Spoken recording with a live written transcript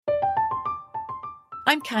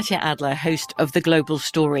I'm Katya Adler, host of The Global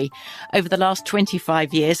Story. Over the last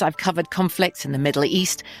 25 years, I've covered conflicts in the Middle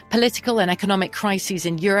East, political and economic crises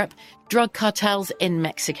in Europe, drug cartels in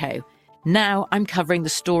Mexico. Now I'm covering the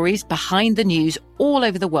stories behind the news all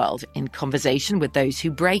over the world in conversation with those who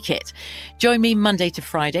break it. Join me Monday to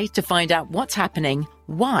Friday to find out what's happening,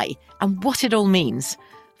 why, and what it all means.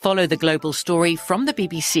 Follow The Global Story from the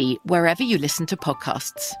BBC wherever you listen to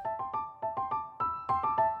podcasts.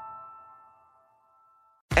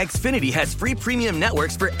 Xfinity has free premium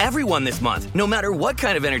networks for everyone this month, no matter what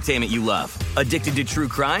kind of entertainment you love. Addicted to true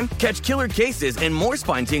crime? Catch killer cases and more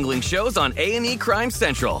spine-tingling shows on A&E Crime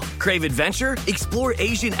Central. Crave adventure? Explore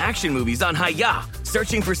Asian action movies on Hi-YAH.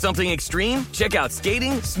 Searching for something extreme? Check out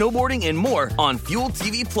skating, snowboarding, and more on Fuel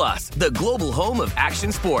TV Plus, the global home of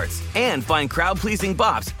action sports. And find crowd-pleasing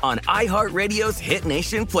bops on iHeartRadio's Hit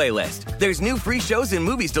Nation playlist. There's new free shows and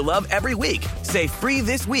movies to love every week. Say free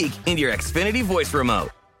this week in your Xfinity voice remote.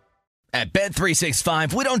 At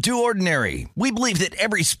Bet365, we don't do ordinary. We believe that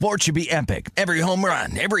every sport should be epic. Every home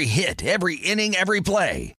run, every hit, every inning, every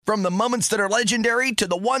play. From the moments that are legendary to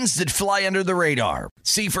the ones that fly under the radar.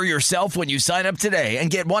 See for yourself when you sign up today and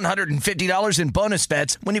get $150 in bonus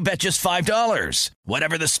bets when you bet just $5.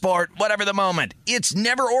 Whatever the sport, whatever the moment, it's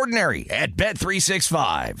never ordinary at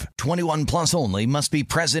Bet365. 21 plus only. Must be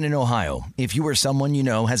present in Ohio. If you or someone you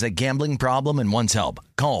know has a gambling problem and wants help,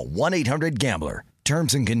 call 1-800-GAMBLER.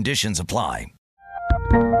 Terms and conditions apply.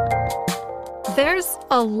 There's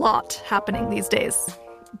a lot happening these days,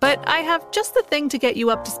 but I have just the thing to get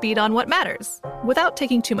you up to speed on what matters without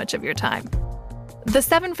taking too much of your time. The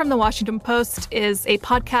 7 from the Washington Post is a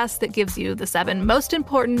podcast that gives you the 7 most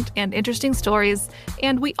important and interesting stories,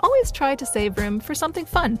 and we always try to save room for something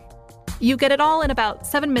fun. You get it all in about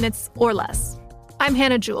 7 minutes or less. I'm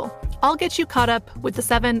Hannah Jewell. I'll get you caught up with the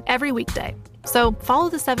 7 every weekday. So follow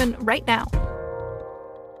the 7 right now.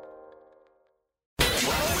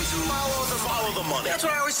 That's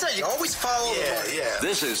what I always say. You always follow the money. Yeah.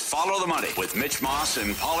 This is Follow the Money with Mitch Moss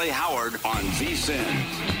and Paulie Howard on VSiN.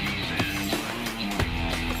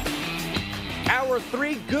 Hour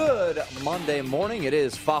 3, good Monday morning. It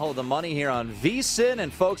is Follow the Money here on VSiN.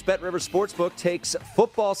 And folks, BetRivers Sportsbook takes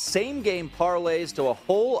football same-game parlays to a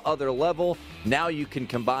whole other level. Now you can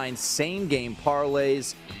combine same-game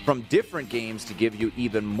parlays from different games to give you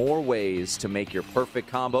even more ways to make your perfect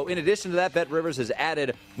combo. In addition to that, BetRivers has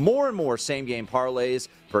added more and more same-game parlays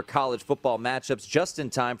for college football matchups just in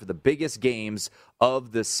time for the biggest games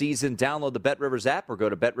of the season. Download the BetRivers app or go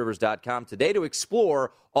to betrivers.com today to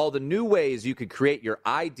explore all the new ways you could create your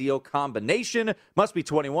ideal combination. Must be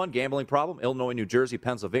 21. Gambling problem? Illinois, New Jersey,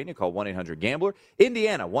 Pennsylvania. Call 1-800-GAMBLER.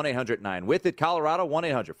 Indiana, 1-800-9-WITH-IT. Colorado,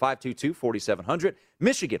 1-800-522-4700.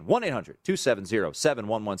 Michigan,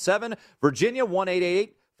 1-800-270-7117. Virginia,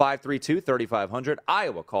 1-888-532-3500.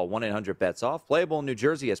 Iowa, call 1-800-BETS-OFF. Playable in New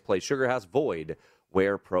Jersey as Play Sugar House. Void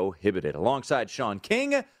where prohibited. Alongside Sean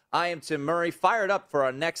King, I am Tim Murray, fired up for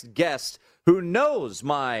our next guest who knows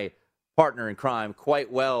my partner in crime quite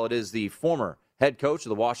well. It is the former head coach of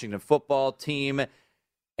the Washington football team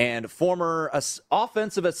and former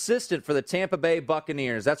offensive assistant for the Tampa Bay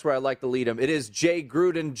Buccaneers. That's where I like to lead him. It is Jay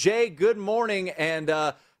Gruden. Jay, good morning. And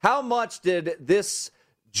how much did this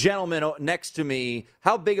gentleman next to me,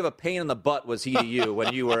 how big of a pain in the butt was he to you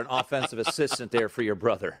when you were an offensive assistant there for your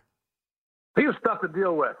brother? He was tough to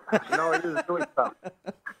deal with. He was really tough.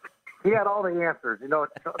 He had all the answers. The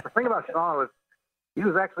thing about Sean was he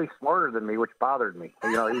was actually smarter than me, which bothered me. He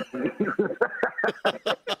was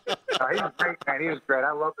great, man. He was great.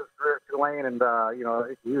 I loved his career at Tulane, and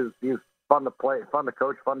he was fun to play, fun to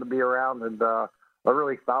coach, fun to be around, and a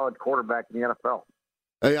really solid quarterback in the NFL.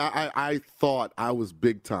 Hey, I thought I was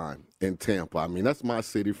big time in Tampa. I mean, that's my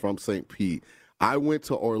city from St. Pete. I went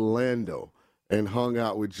to Orlando and hung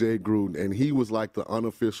out with Jay Gruden, and he was like the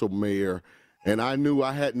unofficial mayor. And I knew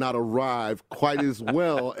I had not arrived quite as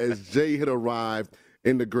well as Jay had arrived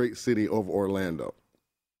in the great city of Orlando.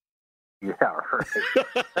 Yeah, right.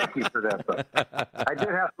 Thank you for that. Though. I did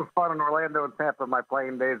have some fun in Orlando and Tampa my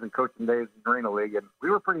playing days and coaching days in the Arena League, and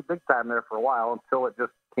we were pretty big time there for a while until it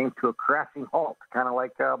just came to a crashing halt, kind of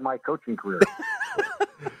like my coaching career.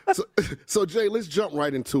 So, Jay, let's jump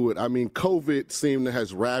right into it. I mean, COVID seemed to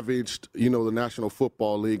has ravaged, the National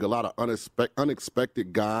Football League. A lot of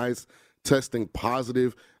unexpected guys testing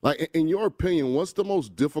positive. Like, in your opinion, what's the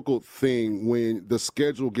most difficult thing when the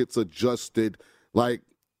schedule gets adjusted, like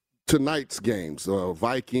tonight's games,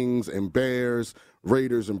 Vikings and Bears,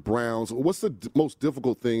 Raiders and Browns? What's the most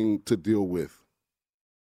difficult thing to deal with?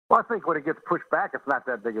 Well, I think when it gets pushed back, it's not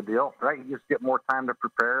that big a deal, right? You just get more time to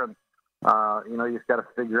prepare, and You just got to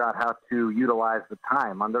figure out how to utilize the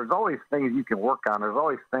time. And there's always things you can work on. There's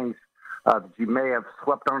always things that you may have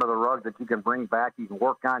swept under the rug that you can bring back. You can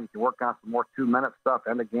work on. You can work on some more 2-minute stuff,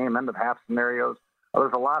 end of game, end of half scenarios.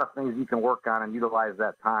 There's a lot of things you can work on and utilize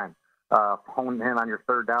that time. Hone in on your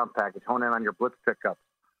third down package. Hone in on your blitz pickups.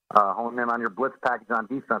 Hone in on your blitz package on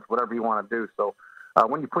defense, whatever you want to do. So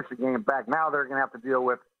when you push the game back, now they're going to have to deal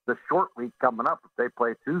with the short week coming up. If they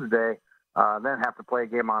play Tuesday, then have to play a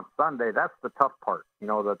game on Sunday. That's the tough part,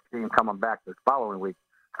 the team coming back this following week.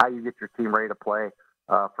 How you get your team ready to play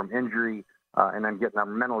from injury and then getting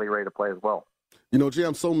them mentally ready to play as well. Jay,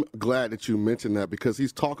 I'm so glad that you mentioned that because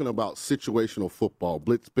he's talking about situational football,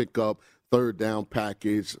 blitz pickup, third down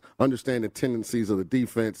package, understanding the tendencies of the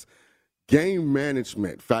defense. Game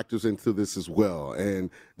management factors into this as well. And,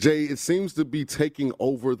 Jay, it seems to be taking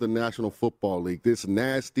over the National Football League, this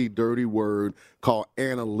nasty, dirty word called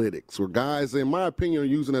analytics, where guys, in my opinion, are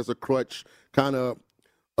using as a crutch, kind of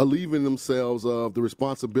alleviating themselves of the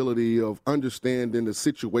responsibility of understanding the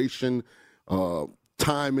situation,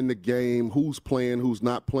 time in the game, who's playing, who's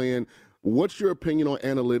not playing. What's your opinion on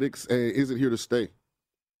analytics, and is it here to stay?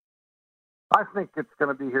 I think it's going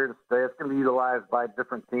to be here to stay. It's going to be utilized by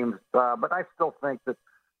different teams, but I still think that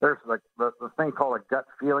there's the thing called a gut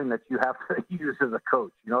feeling that you have to use as a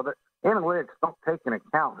coach. That analytics don't take into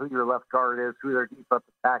account who your left guard is, who their defensive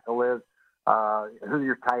tackle is, who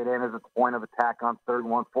your tight end is at the point of attack on 3rd and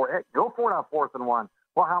 1, 4. Hey, go for it on 4th and 1.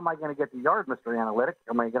 Well, how am I going to get the yard, Mr. Analytic?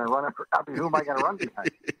 Am I going to run it? Who am I going to run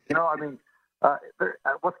behind?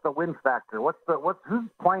 What's the win factor? Who's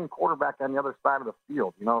playing quarterback on the other side of the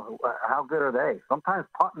field? How good are they? Sometimes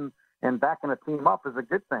punting and backing a team up is a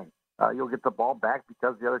good thing. You'll get the ball back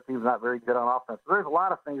because the other team's not very good on offense. So there's a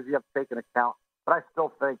lot of things you have to take into account, but I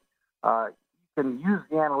still think you can use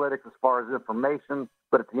the analytics as far as information,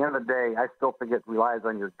 but at the end of the day, I still think it relies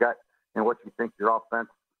on your gut and what you think your offense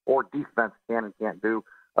or defense can and can't do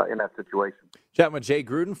in that situation. Chatting with Jay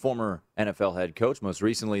Gruden, former NFL head coach, most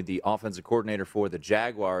recently the offensive coordinator for the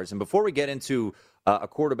Jaguars. And before we get into a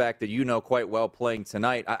quarterback that you know quite well playing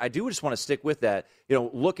tonight, I do just want to stick with that.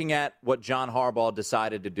 Looking at what John Harbaugh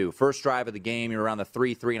decided to do. First drive of the game, you're around the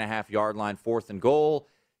 3.5 yard line, 4th and goal.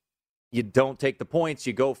 You don't take the points,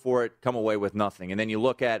 you go for it, come away with nothing. And then you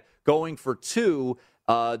look at going for 2,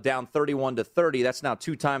 down 31-30. That's now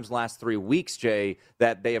 2 times the last 3 weeks, Jay,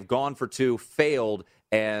 that they have gone for 2, failed,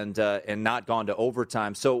 and not gone to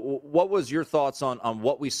overtime. So what was your thoughts on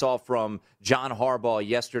what we saw from John Harbaugh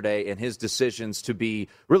yesterday and his decisions to be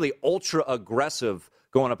really ultra aggressive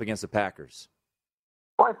going up against the Packers?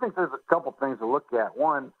 Well, I think there's a couple things to look at.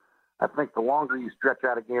 One, I think the longer you stretch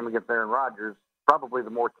out a game against Aaron Rodgers, probably the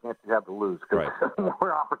more chance you have to lose. Because the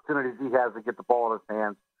more opportunities he has to get the ball in his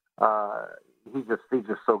hands, he's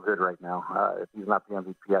just so good right now. If he's not the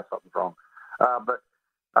MVP, something's wrong.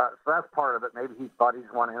 So that's part of it. Maybe he thought he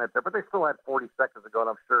just wanted to end it there, but they still had 40 seconds to go, and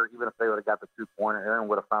I'm sure even if they would have got the 2-pointer, Aaron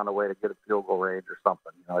would have found a way to get a field goal range or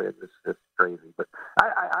something. It's crazy. But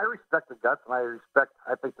I respect the guts, and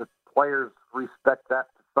I think the players respect that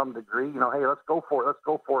to some degree. Hey, let's go for it. Let's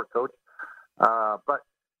go for it, coach. But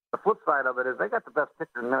the flip side of it is they got the best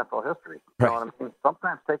kicker in NFL history. You know what I mean?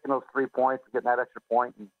 Sometimes taking those 3 points, getting that extra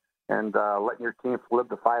point, and letting your team live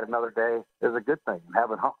to fight another day is a good thing.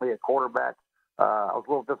 Having Huntley at quarterback, I was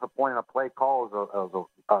a little disappointed in a play call. It was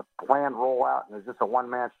a planned rollout, and it was just a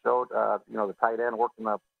one-man show. The tight end working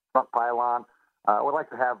the front pylon. I would like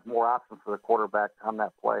to have more options for the quarterback on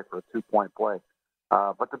that play for a 2-point play.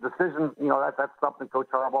 But the decision, that's something Coach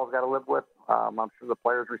Harbaugh's got to live with. I'm sure the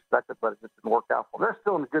players respect it, but it just didn't work out for them. They're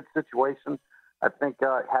still in a good situation. I think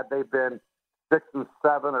had they been 6 and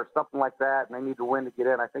 7 or something like that, and they need to win to get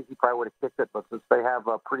in, I think he probably would have kicked it. But since they have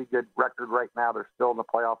a pretty good record right now, they're still in the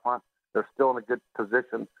playoff hunt. They're still in a good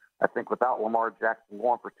position. I think without Lamar Jackson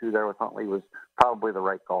going for 2 there with Huntley was probably the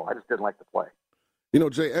right call. I just didn't like the play.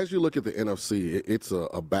 Jay, as you look at the NFC, it's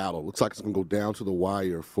a battle. Looks like it's going to go down to the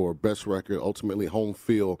wire for best record, ultimately home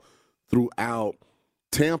field throughout.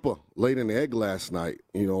 Tampa laid an egg last night,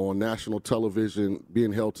 on national television,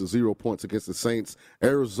 being held to 0 points against the Saints.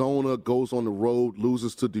 Arizona goes on the road,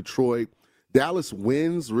 loses to Detroit. Dallas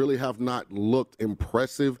wins really have not looked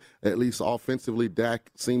impressive, at least offensively.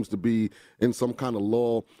 Dak seems to be in some kind of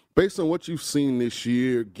lull. Based on what you've seen this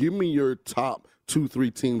year, give me your top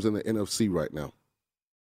 2-3 teams in the NFC right now.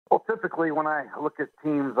 Well, typically when I look at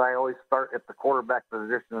teams, I always start at the quarterback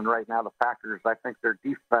position, and right now the Packers, I think their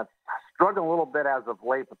defense struggled a little bit as of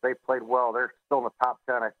late, but they played well. They're still in the top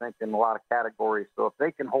 10, I think, in a lot of categories. So if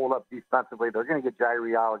they can hold up defensively, they're going to get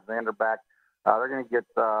Jaire Alexander back. They're going to get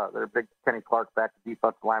their big Kenny Clark back, the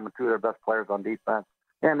defensive lineman, 2 of their best players on defense.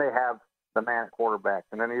 And they have the man at quarterback.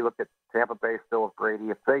 And then you look at Tampa Bay still with Brady.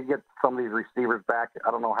 If they get some of these receivers back,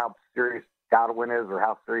 I don't know how serious Godwin is or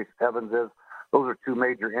how serious Evans is. Those are two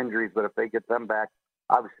major injuries, but if they get them back,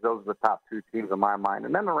 obviously those are the top two teams in my mind.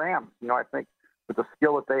 And then the Rams, I think with the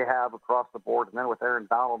skill that they have across the board, and then with Aaron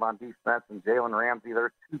Donald on defense and Jalen Ramsey,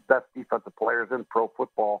 they're two best defensive players in pro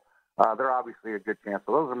football. They're obviously a good chance.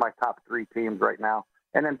 So those are my top three teams right now.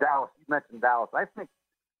 And then Dallas, you mentioned Dallas. I think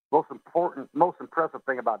most impressive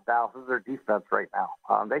thing about Dallas is their defense right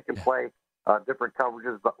now. They can play different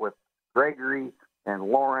coverages, but with Gregory and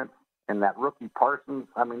Lawrence and that rookie Parsons,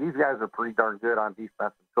 I mean, these guys are pretty darn good on defense,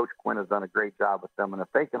 and Coach Quinn has done a great job with them. And if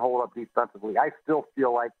they can hold up defensively, I still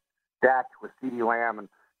feel like Dak with CeeDee Lamb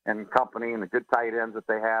and company and the good tight ends that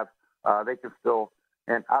they have, they can still,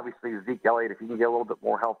 and obviously Zeke Elliott, if he can get a little bit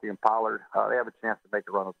more healthy and Pollard, they have a chance to make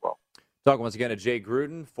a run as well. Talking once again to Jay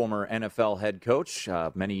Gruden, former NFL head coach,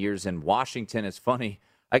 many years in Washington. It's funny.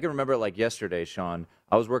 I can remember it like yesterday, Sean.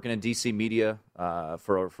 I was working in D.C. media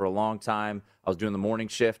for a long time. I was doing the morning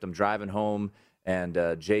shift. I'm driving home, and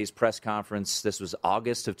Jay's press conference, this was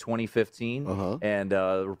August of 2015, and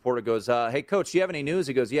the reporter goes, hey, Coach, do you have any news?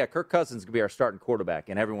 He goes, yeah, Kirk Cousins is going to be our starting quarterback,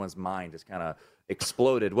 and everyone's mind just kind of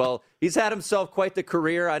exploded. Well, he's had himself quite the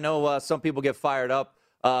career. I know some people get fired up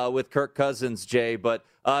with Kirk Cousins, Jay, but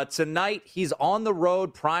tonight he's on the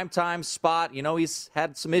road, primetime spot. He's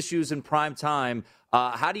had some issues in prime time.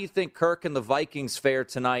 How do you think Kirk and the Vikings fare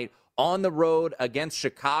tonight on the road against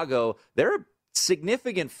Chicago? They're a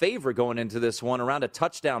significant favorite going into this one, around a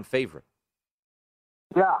touchdown favorite.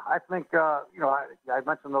 Yeah, I think, I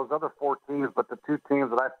mentioned those other four teams, but the two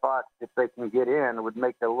teams that I thought, if they can get in, would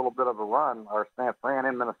make a little bit of a run are San Fran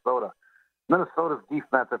and Minnesota. Minnesota's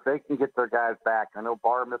defense, if they can get their guys back, I know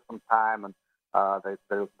Barr missed some time, and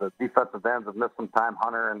the defensive ends have missed some time,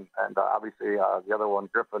 Hunter, and obviously the other one,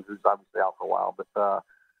 Griffin, who's obviously out for a while. But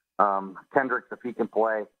Kendricks, if he can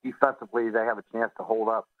play. Defensively, they have a chance to hold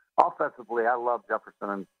up. Offensively, I love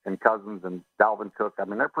Jefferson and Cousins and Dalvin Cook. I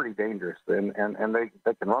mean, they're pretty dangerous, and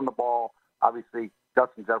they can run the ball. Obviously,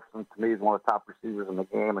 Justin Jefferson, to me, is one of the top receivers in the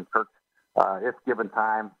game, and Kirk, if given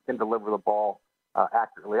time, can deliver the ball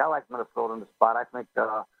accurately. I like Minnesota in the spot. I think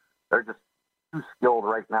they're just too skilled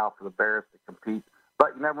right now for the Bears to compete.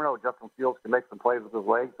 But you never know. Justin Fields can make some plays with his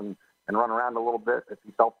legs and run around a little bit if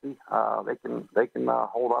he's healthy. They can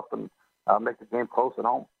hold up and make the game close at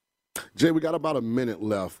home. Jay, we got about a minute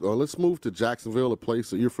left. Let's move to Jacksonville, a place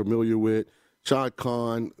that you're familiar with. Shad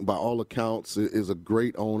Khan, by all accounts, is a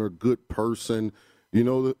great owner, good person.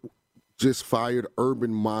 Just fired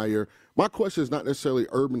Urban Meyer. My question is not necessarily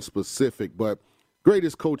Urban specific, but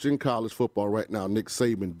greatest coach in college football right now, Nick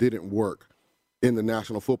Saban, didn't work in the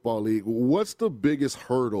National Football League. What's the biggest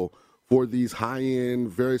hurdle for these high-end,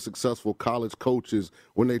 very successful college coaches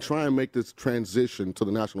when they try and make this transition to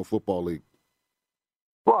the National Football League?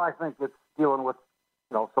 Well, I think it's dealing with,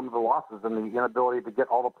 some of the losses and the inability to get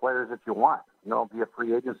all the players that you want. Via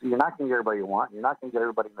free agency, you're not going to get everybody you want. You're not going to get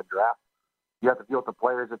everybody in the draft. You have to deal with the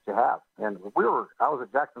players that you have. And I was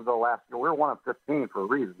at Jacksonville last year. We were 1 of 15 for a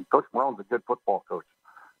reason. Coach Marone's a good football coach.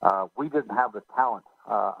 We didn't have the talent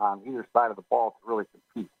on either side of the ball to really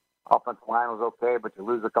compete. Offensive line was okay, but you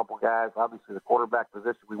lose a couple guys. Obviously, the quarterback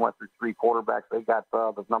position, we went through 3 quarterbacks. They got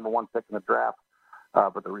the number 1 pick in the draft.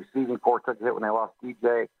 But the receiving core took a hit when they lost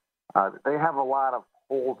DJ. They have a lot of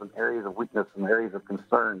holes and areas of weakness and areas of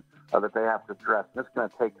concern that they have to address. And it's going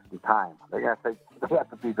to take some time. They have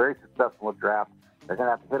to be very successful at draft. They're going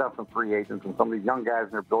to have to hit up some free agents, and some of these young guys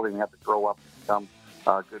in their building have to grow up and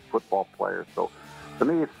become good football players. So to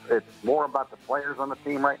me, it's more about the players on the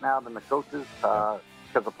team right now than the coaches.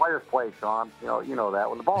 Because the players play, Sean. You know that.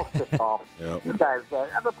 When the ball's kicked off, you guys,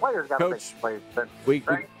 the players got to make the plays.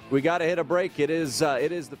 Right? We got to hit a break. It is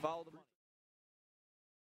the Follow the Money.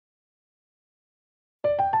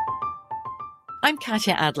 I'm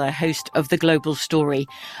Katya Adler, host of The Global Story.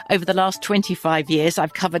 Over the last 25 years,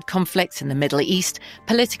 I've covered conflicts in the Middle East,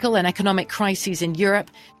 political and economic crises in Europe,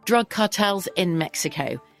 drug cartels in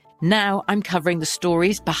Mexico. Now I'm covering the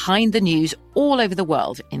stories behind the news all over the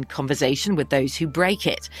world in conversation with those who break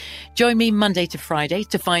it. Join me Monday to Friday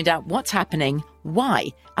to find out what's happening, why,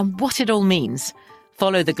 and what it all means.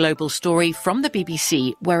 Follow The Global Story from the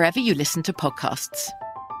BBC wherever you listen to podcasts.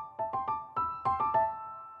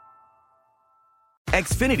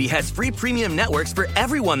 Xfinity has free premium networks for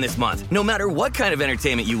everyone this month, no matter what kind of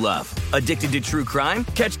entertainment you love. Addicted to true crime?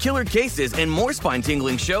 Catch killer cases and more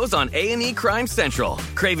spine-tingling shows on A&E Crime Central.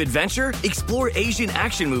 Crave adventure? Explore Asian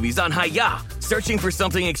action movies on Hi-YAH. Searching for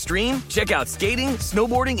something extreme? Check out skating,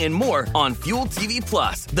 snowboarding, and more on Fuel TV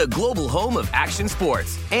Plus, the global home of action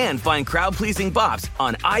sports. And find crowd-pleasing bops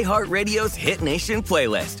on iHeartRadio's Hit Nation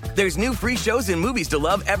playlist. There's new free shows and movies to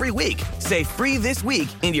love every week. Say free this week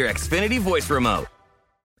in your Xfinity voice remote.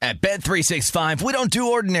 At Bet365, we don't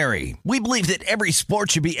do ordinary. We believe that every sport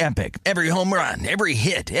should be epic. Every home run, every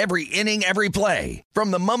hit, every inning, every play. From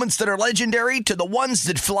the moments that are legendary to the ones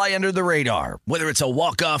that fly under the radar. Whether it's a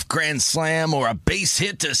walk-off grand slam or a base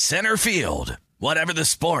hit to center field. Whatever the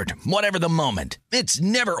sport, whatever the moment. It's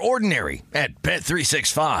never ordinary at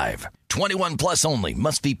Bet365. 21 plus only.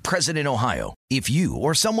 Must be present in Ohio. If you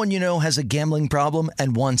or someone you know has a gambling problem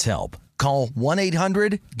and wants help, call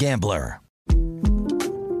 1-800-GAMBLER.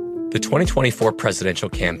 The 2024 presidential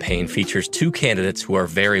campaign features two candidates who are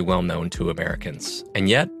very well known to Americans. And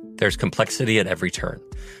yet, there's complexity at every turn.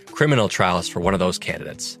 Criminal trials for one of those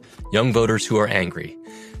candidates. Young voters who are angry.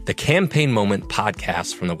 The Campaign Moment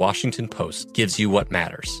podcast from the Washington Post gives you what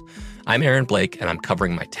matters. I'm Aaron Blake, and I'm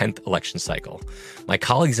covering my 10th election cycle. My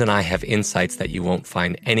colleagues and I have insights that you won't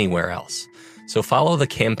find anywhere else. So follow The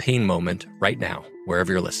Campaign Moment right now,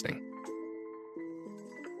 wherever you're listening.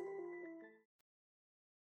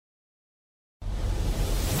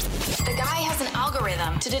 The guy has an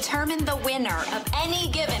algorithm to determine the winner of any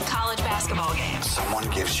given college basketball game. Someone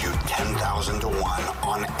gives you 10,000 to 1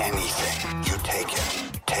 on anything. You take it.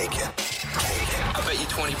 Take it. Take it. I'll bet you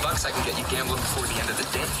 $20 I can get you gambling before the end of the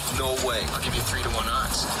day. No way. I'll give you 3 to 1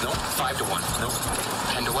 odds. Nope. 5 to 1. Nope.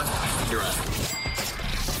 10 to 1. You're on.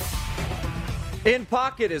 In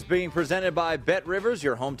Pocket is being presented by Bet Rivers,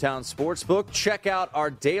 your hometown sportsbook. Check out our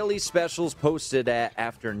daily specials posted at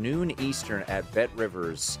afternoon Eastern at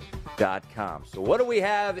betrivers.com. So what do we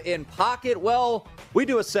have in Pocket? Well, we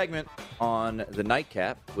do a segment on the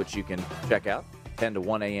Nightcap, which you can check out 10 to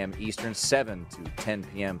 1 a.m. Eastern, 7 to 10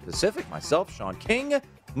 p.m. Pacific. Myself, Sean King,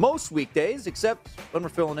 most weekdays, except when we're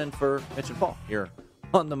filling in for Mitch and Paul here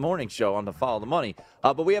on the morning show on the Follow the Money.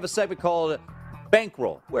 But we have a segment called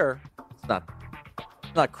Bankroll, where it's not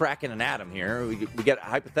cracking an atom here. We get a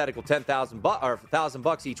hypothetical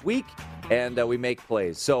 $1,000 each week, and we make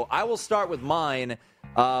plays. So I will start with mine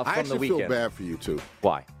from the weekend. I feel bad for you too.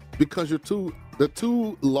 Why? Because the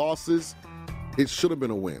two losses, it should have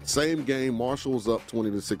been a win. Same game. Marshall was up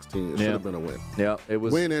 20-16. It should have been a win. Yeah, it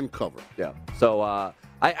was win and cover. Yeah. So I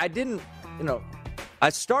didn't. I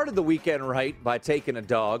started the weekend right by taking a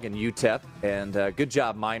dog in UTEP, and good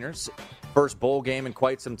job, Miners. First bowl game in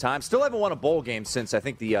quite some time. Still haven't won a bowl game since, I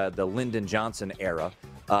think, the Lyndon Johnson era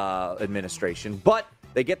administration. But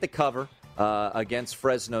they get the cover against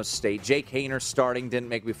Fresno State. Jake Haener starting didn't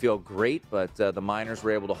make me feel great, but the Miners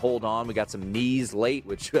were able to hold on. We got some knees late,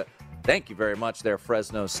 which thank you very much there,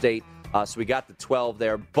 Fresno State. So we got the 12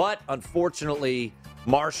 there. But, unfortunately,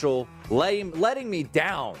 Marshall letting me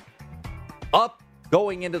down. Up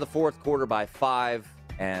going into the fourth quarter by 5.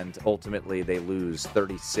 And ultimately, they lose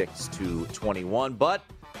 36-21. But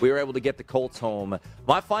we were able to get the Colts home.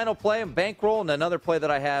 My final play in Bankroll, and another play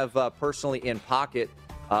that I have personally in Pocket,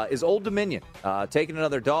 is Old Dominion. Taking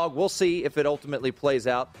another dog. We'll see if it ultimately plays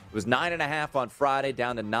out. It was 9.5 on Friday,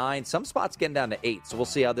 down to 9. Some spots getting down to 8. So we'll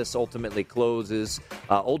see how this ultimately closes.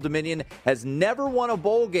 Old Dominion has never won a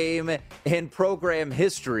bowl game in program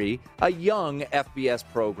history. A young FBS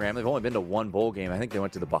program. They've only been to one bowl game. I think they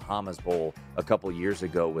went to the Bahamas Bowl a couple years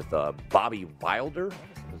ago with Bobby Wilder.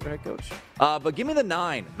 Was their head coach? But give me the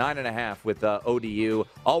 9.5 with ODU.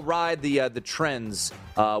 I'll ride the trends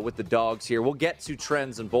with the dogs here. We'll get to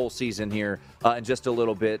trends in bowl season here in just a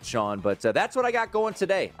little bit, Sean. But that's what I got going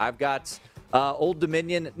today. I've got Old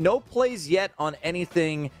Dominion. No plays yet on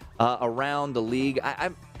anything around the league.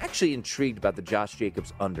 I'm actually intrigued about the Josh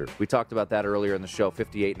Jacobs under. We talked about that earlier in the show,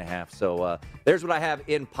 58.5. So there's what I have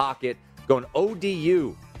in Pocket. Going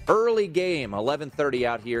ODU. Early game, 11:30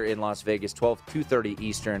 out here in Las Vegas, 2:30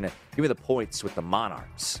 Eastern. Give me the points with the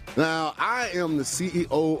Monarchs. Now, I am the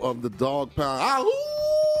CEO of the Dog Pound.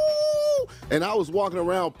 And I was walking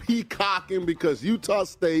around peacocking because Utah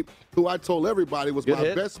State, who I told everybody was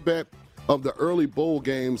my best bet of the early bowl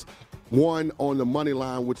games, won on the money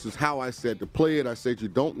line, which is how I said to play it. I said you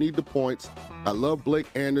don't need the points. I love Blake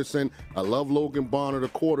Anderson. I love Logan Bonner, the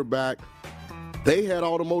quarterback. They had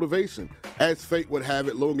all the motivation. As fate would have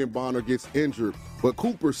it, Logan Bonner gets injured, but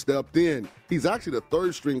Cooper stepped in. He's actually the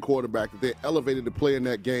third-string quarterback that they elevated to play in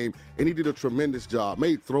that game, and he did a tremendous job.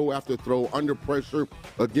 Made throw after throw, under pressure,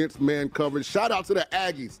 against man coverage. Shout out to the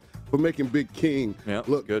Aggies for making Big King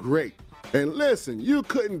look great. And listen, you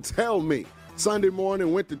couldn't tell me Sunday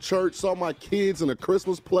morning, went to church, saw my kids in a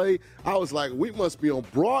Christmas play. I was like, we must be on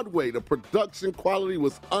Broadway. The production quality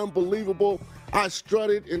was unbelievable. I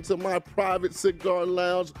strutted into my private cigar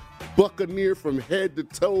lounge, Buccaneer from head to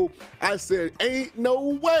toe. I said, ain't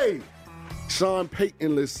no way Sean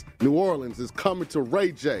Payton-less New Orleans is coming to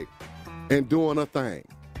Ray J and doing a thing.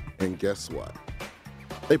 And guess what?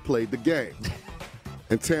 They played the game.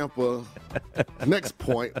 And Tampa, next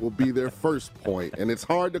point will be their first point. And it's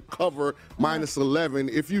hard to cover -11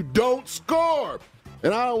 if you don't score.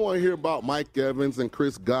 And I don't want to hear about Mike Evans and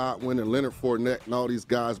Chris Godwin and Leonard Fournette and all these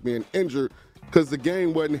guys being injured, because the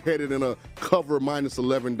game wasn't headed in a cover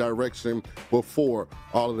 -11 direction before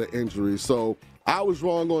all of the injuries. So I was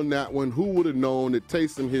wrong on that one. Who would have known that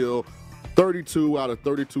Taysom Hill, 32 out of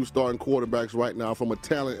 32 starting quarterbacks right now from a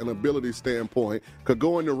talent and ability standpoint, could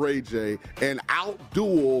go into Ray J and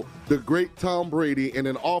outduel the great Tom Brady in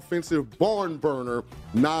an offensive barn burner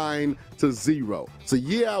 9-0. So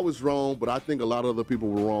yeah, I was wrong, but I think a lot of other people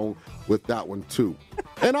were wrong with that one too.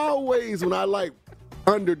 And always when I like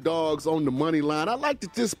underdogs on the money line, I like to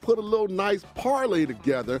just put a little nice parlay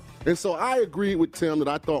together. And so I agreed with Tim that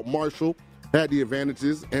I thought Marshall had the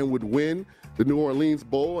advantages and would win the New Orleans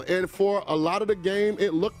Bowl. And for a lot of the game,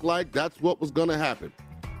 it looked like that's what was going to happen.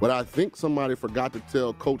 But I think somebody forgot to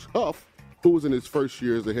tell Coach Huff, who was in his first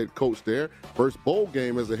year as a head coach there, first bowl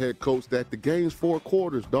game as a head coach, that the game's 4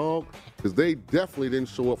 quarters, dog, because they definitely didn't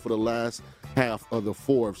show up for the last half of the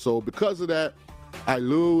fourth. So because of that, I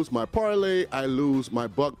lose my parlay, I lose my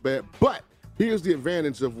buck bet. But here's the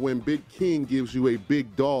advantage of when Big King gives you a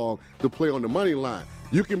big dog to play on the money line.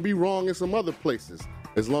 You can be wrong in some other places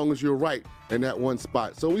as long as you're right in that one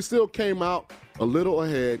spot. So we still came out a little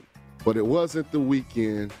ahead, but it wasn't the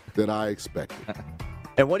weekend that I expected.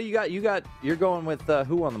 And what do you got? You're going with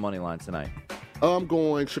who on the money line tonight? I'm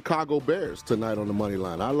going Chicago Bears tonight on the money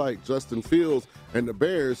line. I like Justin Fields and the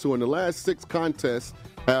Bears, who in the last 6 contests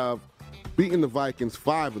have beaten the Vikings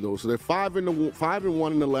 5 of those. So they're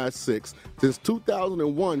 5-1 in the last 6. Since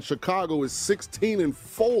 2001, Chicago is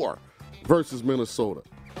 16-4 versus Minnesota.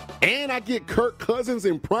 And I get Kirk Cousins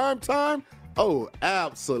in prime time? Oh,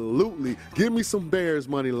 absolutely. Give me some Bears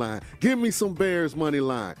money line. Give me some Bears money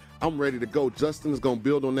line. I'm ready to go. Justin is going to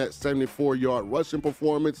build on that 74-yard rushing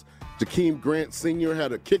performance. Jakeem Grant Sr.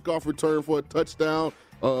 had a kickoff return for a touchdown.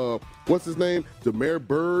 What's his name? Jameer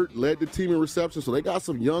Byrd led the team in reception. So they got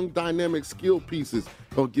some young, dynamic skill pieces.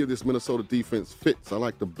 Going to give this Minnesota defense fits. I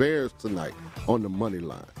like the Bears tonight on the money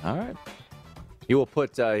line. All right. He will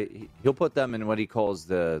put he'll put them in what he calls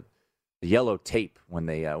the yellow tape when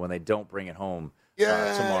they don't bring it home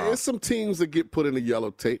tomorrow. There's some teams that get put in the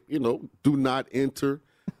yellow tape. Do not enter.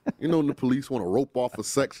 The police want to rope off a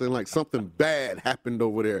section like something bad happened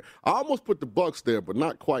over there. I almost put the Bucs there, but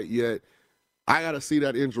not quite yet. I got to see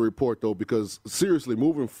that injury report, though, because seriously,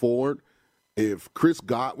 moving forward, if Chris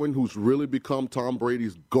Godwin, who's really become Tom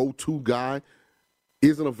Brady's go-to guy,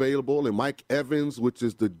 isn't available, and Mike Evans, which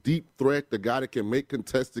is the deep threat, the guy that can make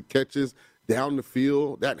contested catches down the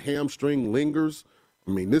field, that hamstring lingers.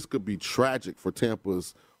 I mean, this could be tragic for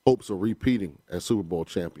Tampa's hopes of repeating as Super Bowl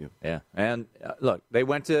champion. Yeah, and look, they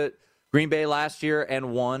went to Green Bay last year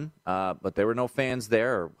and won, but there were no fans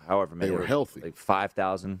there, or however many. They were healthy. Like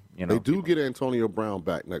 5,000, They do get Antonio Brown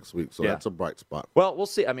back next week, so that's a bright spot. Well, we'll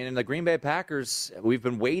see. I mean, in the Green Bay Packers, we've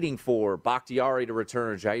been waiting for Bakhtiari to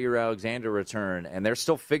return, Jair Alexander to return, and they're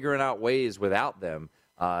still figuring out ways without them,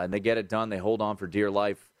 and they get it done. They hold on for dear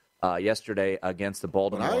life yesterday against the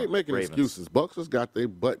Baltimore Ravens. I ain't making Ravens. excuses. Bucs just got their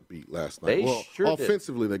butt beat last night. They sure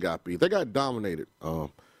offensively, did. They got beat. They got dominated.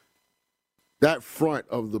 That front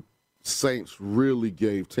of the Saints really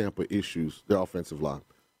gave Tampa issues, their offensive line.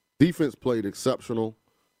 Defense played exceptional.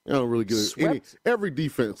 I don't really get it. Every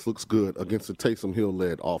defense looks good against a Taysom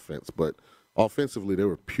Hill-led offense, but offensively they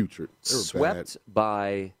were putrid. They were swept bad.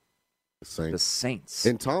 by the Saints.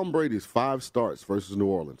 In Tom Brady's 5 starts versus New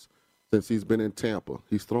Orleans, since he's been in Tampa,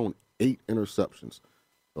 he's thrown 8 interceptions.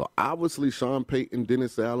 So obviously Sean Payton,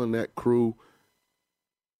 Dennis Allen, that crew,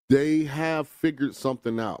 they have figured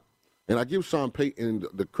something out. And I give Sean Payton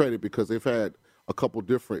the credit because they've had a couple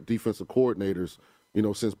different defensive coordinators,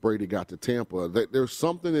 since Brady got to Tampa. There's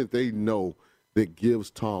something that they know that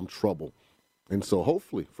gives Tom trouble. And so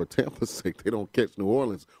hopefully, for Tampa's sake, they don't catch New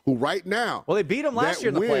Orleans, who right now. Well, they beat them last year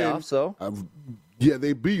in the playoffs, so. Yeah,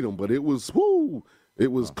 they beat them, but it was,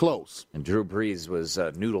 close. And Drew Brees was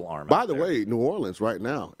noodle arm. By the way, New Orleans right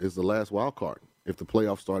now is the last wild card if the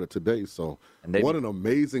playoffs started today. So what an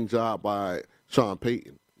amazing job by Sean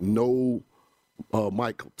Payton. No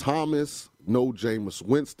Michael Thomas, no Jameis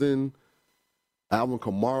Winston. Alvin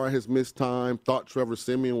Kamara has missed time. Thought Trevor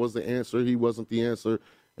Siemian was the answer. He wasn't the answer.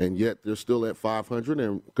 and yet they're still at 500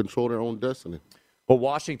 and control their own destiny. Well,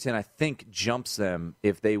 Washington, I think, jumps them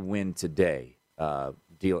if they win today,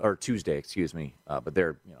 or Tuesday, excuse me. But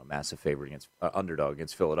they're massive favorite against underdog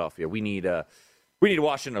against Philadelphia. We need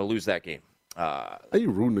Washington to lose that game. Are you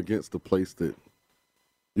rooting against the place that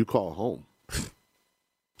you call home?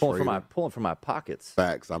 Pulling from my pockets.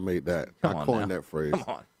 Facts. I made that. I coined that phrase. Come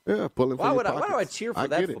on. Yeah, pulling from your pockets. Why do I cheer for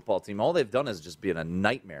that football team? All they've done is just been a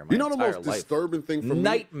nightmare. My the most life. disturbing thing for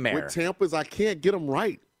me with Tampa is I can't get them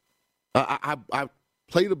right. I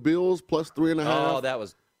play the Bills plus 3.5. Oh, that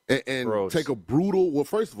was and gross. Take a brutal. Well,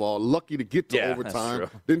 first of all, lucky to get to overtime.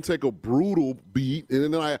 Then take a brutal beat,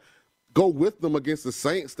 and then I go with them against the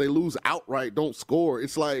Saints. They lose outright, don't score.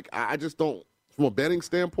 It's like I just don't. From a betting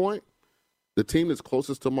standpoint, the team that's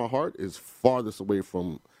closest to my heart is farthest away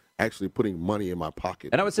from actually putting money in my pocket.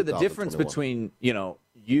 And I would say the difference between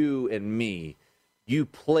you and me, you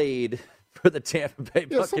played for the Tampa Bay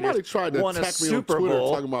Buccaneers. Somebody tried to attack me on Twitter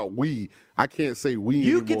talking about we. I can't say we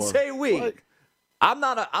you anymore. Can say we. Like,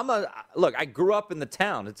 look, I grew up in the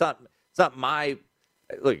town. It's not my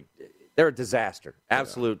look. They're a disaster,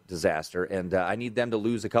 absolute disaster, and I need them to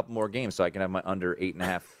lose a couple more games so I can have my under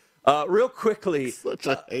 8.5. Real quickly, such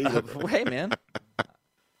a hater. Hey man.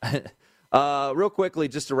 Real quickly,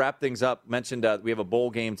 just to wrap things up, mentioned we have a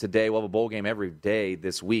bowl game today. We'll have a bowl game every day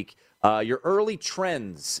this week. Your early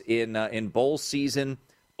trends in bowl season: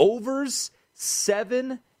 overs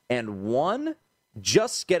 7-1,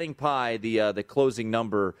 just getting by the closing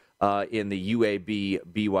number in the UAB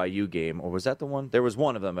BYU game, or was that the one? There was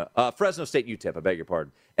one of them. Fresno State UTEP. I beg your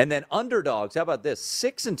pardon. And then underdogs. How about this?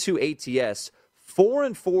 6-2 ATS,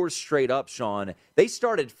 4-4 straight up. Sean, they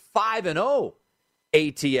started 5-0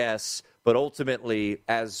 ATS. But ultimately,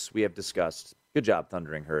 as we have discussed, good job,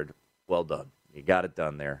 Thundering Herd. Well done. You got it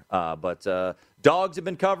done there. But dogs have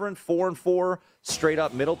been covering 4-4 straight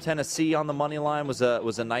up. Middle Tennessee on the money line was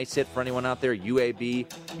a nice hit for anyone out there.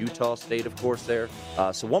 UAB, Utah State, of course, there.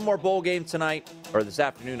 So one more bowl game tonight, or this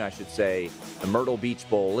afternoon, I should say, the Myrtle Beach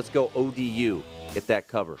Bowl. Let's go ODU. Get that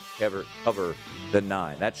cover the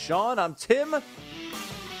 9. That's Sean. I'm Tim.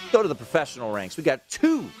 Go to the professional ranks. We got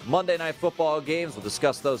 2 Monday Night Football games. We'll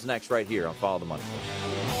discuss those next right here on Follow the Money.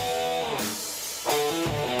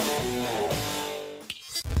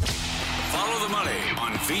 Follow the Money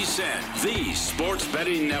on VSiN, the Sports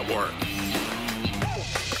Betting Network.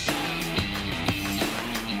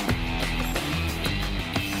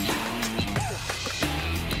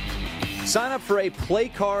 Sign up for a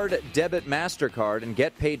PlayCard debit MasterCard and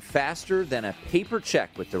get paid faster than a paper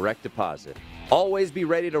check with direct deposit. Always be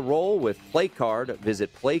ready to roll with PlayCard.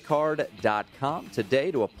 Visit playcard.com today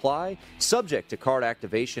to apply. Subject to card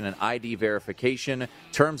activation and ID verification.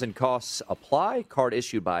 Terms and costs apply. Card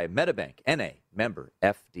issued by MetaBank, N.A., member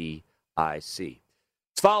FDIC.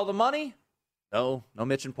 Let's follow the money. No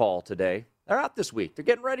Mitch and Paul today. They're out this week. They're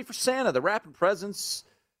getting ready for Santa. They're wrapping presents.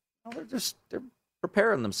 They're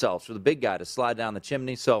preparing themselves for the big guy to slide down the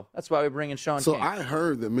chimney. So that's why we bring in Sean So King. I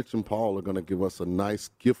heard that Mitch and Paul are going to give us a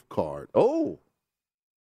nice gift card. Oh.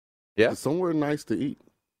 Yeah. Somewhere nice to eat.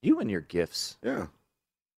 You and your gifts. Yeah.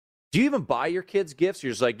 Do you even buy your kids gifts?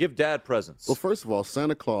 You're just like, give dad presents. Well, first of all,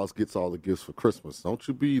 Santa Claus gets all the gifts for Christmas. Don't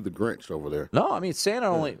you be the Grinch over there. No, I mean, Santa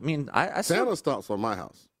only, I mean, Santa stops on my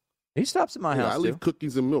house. He stops at my house, I leave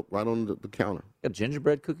cookies and milk right on the counter. Got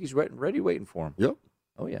gingerbread cookies ready waiting for him. Yep.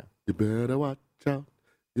 Oh, yeah. You better watch out.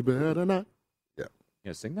 You better not. Yeah. You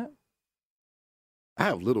gonna sing that? I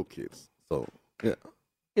have little kids, so, yeah.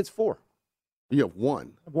 It's 4. You have 1. I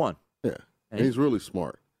have 1. Yeah. And he's really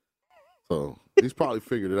smart. So he's probably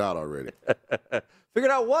figured it out already.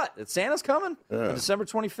 Figured out what? That Santa's coming? Yeah. On December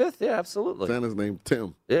 25th? Yeah, absolutely. Santa's named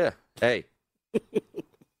Tim. Yeah. Hey.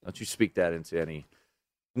 Don't you speak that into any.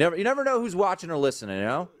 You never know who's watching or listening, you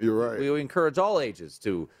know? You're right. We encourage all ages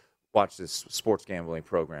to watch this sports gambling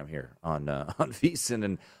program here on VSiN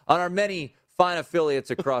and on our many fine affiliates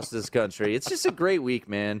across this country. It's just a great week,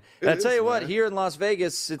 man. And I tell you what, here in Las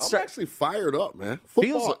Vegas, I'm actually fired up, man.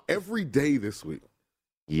 Football every day this week.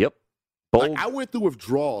 Yep. Like, I went through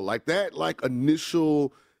withdrawal. Like that,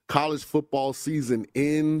 initial college football season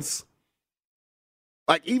ends.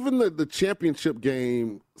 Like, even the championship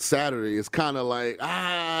game Saturday is kind of like,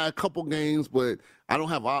 a couple games, but I don't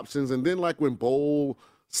have options. And then, when bowl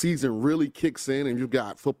season really kicks in and you've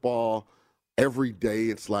got football every day,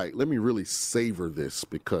 it's like, let me really savor this,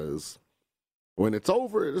 because when it's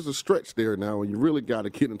over, there's a stretch there now, and you really got to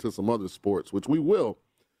get into some other sports, which we will,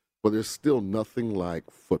 but there's still nothing like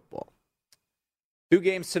football. 2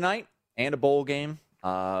 games tonight and a bowl game,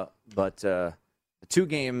 but the 2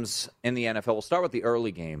 games in the NFL. We'll start with the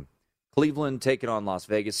early game. Cleveland taking on Las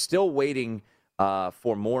Vegas. Still waiting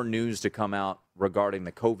for more news to come out regarding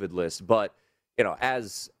the COVID list. But, you know,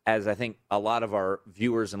 as I think a lot of our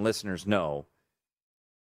viewers and listeners know,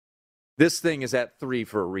 this thing is at 3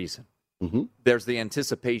 for a reason. Mm-hmm. There's the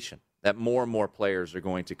anticipation that more and more players are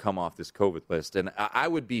going to come off this COVID list. And I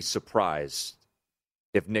would be surprised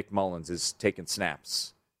if Nick Mullins is taking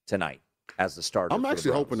snaps tonight as the starter. I'm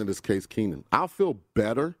actually hoping in this case, Keenan, I'll feel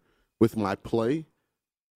better with my play.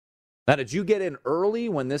 Now, did you get in early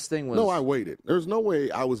when this thing was? No, I waited. There's no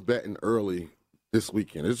way I was betting early this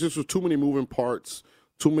weekend. It's just too many moving parts,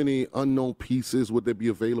 too many unknown pieces. Would they be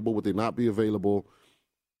available? Would they not be available?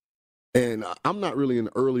 And I'm not really an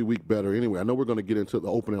early week better anyway. I know we're going to get into the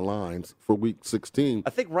opening lines for week 16. I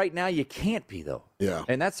think right now you can't be, though. Yeah.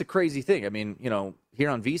 And that's the crazy thing. I mean, you know, here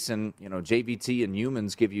on VSiN, you know, JVT and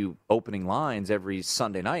Humans give you opening lines every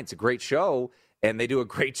Sunday night. It's a great show, and they do a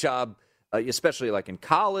great job, especially like in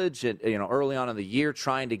college and, you know, early on in the year,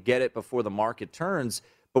 trying to get it before the market turns.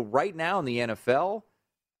 But right now in the NFL,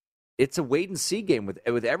 it's a wait-and-see game.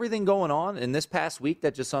 With everything going on in this past week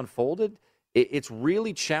that just unfolded, it's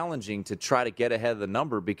really challenging to try to get ahead of the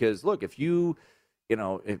number because, look, if you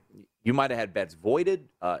might have had bets voided,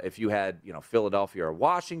 if you had, you know, Philadelphia or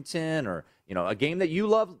Washington or, you know, a game that you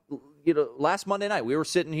love, you know, last Monday night, we were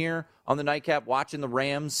sitting here on the nightcap watching the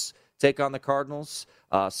Rams take on the Cardinals.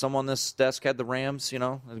 Some on this desk had the Rams, you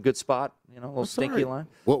know, in a good spot, you know, a little stinky line.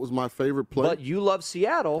 What was my favorite play? But you love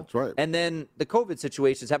Seattle. That's right. And then the COVID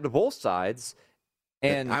situations happened to both sides.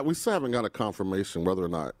 And we still haven't got a confirmation whether or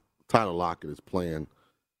not Tyler Lockett is playing.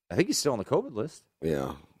 I think he's still on the COVID list.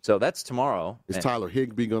 Yeah. So that's tomorrow. Is Tyler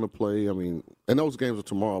Higbee going to play? I mean, and those games are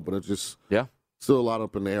tomorrow, but it's just still a lot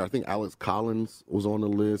up in the air. I think Alex Collins was on the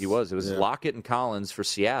list. He was. It was Lockett and Collins for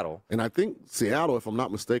Seattle. And I think Seattle, if I'm not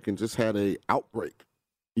mistaken, just had a outbreak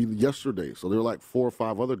yesterday. So there were like 4 or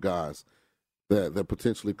 5 other guys that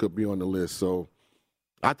potentially could be on the list. So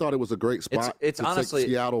I thought it was a great spot it's to honestly,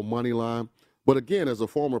 take Seattle money line. But again, as a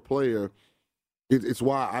former player, it's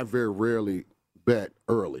why I very rarely bet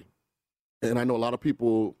early. And I know a lot of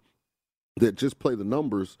people that just play the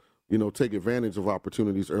numbers, you know, take advantage of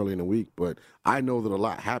opportunities early in the week. But I know that a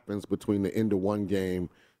lot happens between the end of one game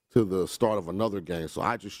to the start of another game. So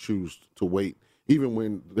I just choose to wait, even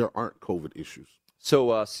when there aren't COVID issues.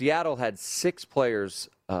 So Seattle had 6 players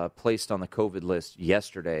placed on the COVID list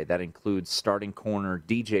yesterday. That includes starting corner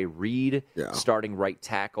DJ Reed, starting right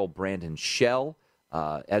tackle Brandon Shell.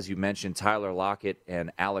 As you mentioned, Tyler Lockett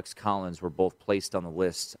and Alex Collins were both placed on the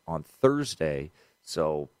list on Thursday.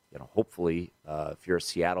 So, you know, hopefully, if you're a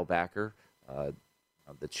Seattle backer,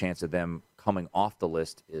 the chance of them coming off the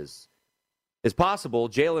list is possible.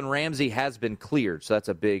 Jalen Ramsey has been cleared, so that's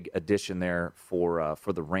a big addition there for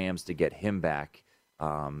the Rams to get him back,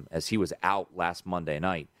 as he was out last Monday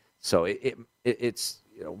night. So it's,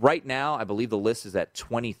 you know, right now I believe the list is at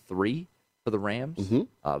 23 for the Rams.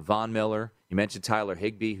 Mm-hmm. Von Miller. You mentioned Tyler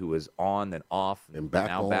Higbee, who was on and off, and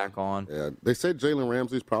back on. Yeah, they said Jalen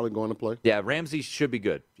Ramsey's probably going to play. Yeah, Ramsey should be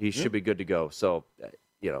good. He should be good to go. So,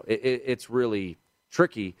 you know, it's really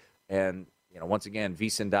tricky. And, you know, once again,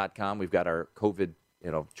 vsin.com, we've got our COVID,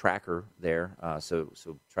 you know, tracker there. So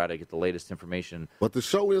try to get the latest information. But the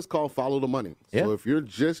show is called Follow the Money. So if you're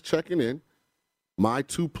just checking in, my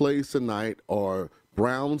 2 plays tonight are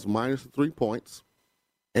Browns minus 3 points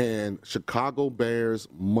and Chicago Bears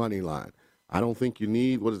money line. I don't think you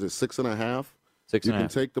need, 6.5? You can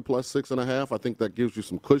take the plus 6.5. I think that gives you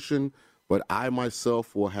some cushion. But I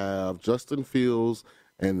myself will have Justin Fields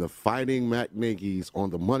and the Fighting Matt Nagy's on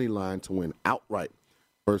the money line to win outright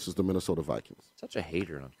versus the Minnesota Vikings. Such a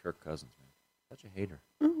hater on Kirk Cousins, man. Such a hater.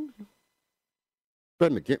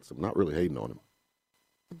 Betting against him, not really hating on him.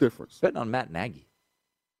 What's the difference? Betting on Matt Nagy.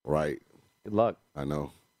 Right. Good luck. I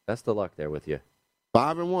know. Best of luck there with you.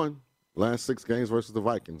 5-1. Last 6 games versus the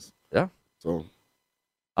Vikings. Yeah. So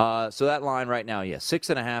that line right now,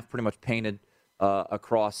 6.5, pretty much painted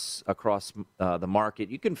across the market.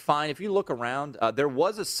 You can find, if you look around, there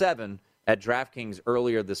was a 7 at DraftKings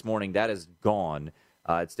earlier this morning. That is gone.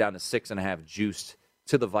 It's down to 6.5 juiced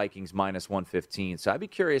to the Vikings minus 115. So I'd be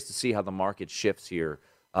curious to see how the market shifts here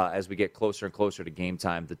as we get closer and closer to game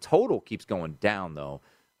time. The total keeps going down, though.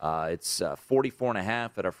 It's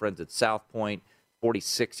 44.5 at our friends at South Point,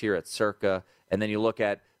 46 here at Circa. And then you look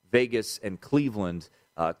at Vegas and Cleveland.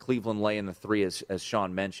 Cleveland laying the 3, as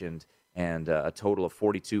Sean mentioned, and a total of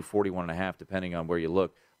 42, 41.5, depending on where you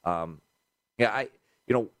look.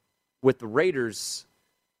 With the Raiders,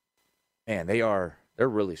 man, they're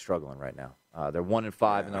really struggling right now. They're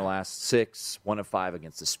 1-5 in their last 6, 1-5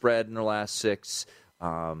 against the spread in their last 6.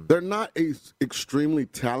 They're not an extremely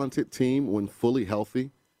talented team when fully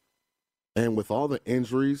healthy, and with all the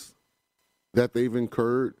injuries, that they've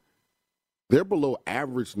incurred, they're below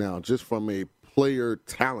average now just from a player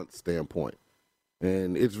talent standpoint.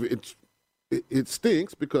 And it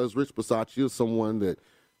stinks because Rich Bisaccia is someone that,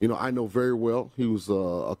 I know very well. He was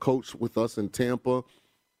a coach with us in Tampa,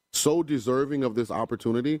 so deserving of this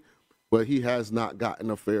opportunity, but he has not gotten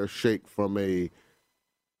a fair shake from a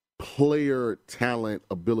player talent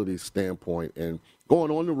ability standpoint. And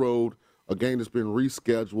going on the road, a game that's been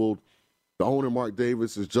rescheduled, the owner, Mark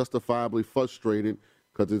Davis, is justifiably frustrated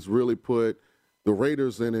because it's really put the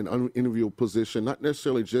Raiders in an unenviable position, not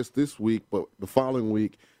necessarily just this week, but the following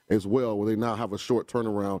week as well, where they now have a short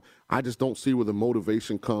turnaround. I just don't see where the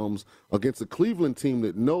motivation comes against a Cleveland team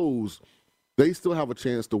that knows they still have a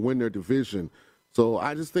chance to win their division. So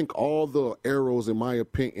I just think all the arrows, in my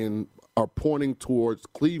opinion, are pointing towards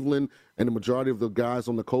Cleveland and the majority of the guys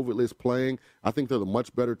on the COVID list playing. I think they're the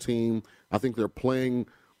much better team. I think they're playing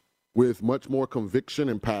with much more conviction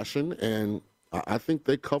and passion, and I think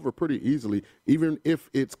they cover pretty easily, even if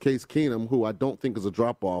it's Case Keenum, who I don't think is a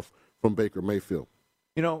drop-off from Baker Mayfield.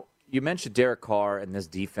 You mentioned Derek Carr and this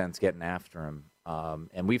defense getting after him,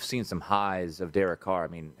 and we've seen some highs of Derek Carr. I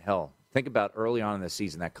mean, hell, think about early on in the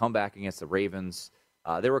season, that comeback against the Ravens.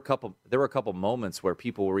 There were a couple moments where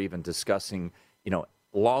people were even discussing,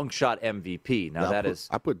 long shot MVP. Now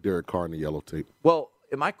I put Derek Carr in the yellow tape. Well,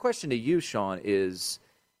 my question to you, Sean, is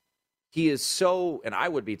he is so, and I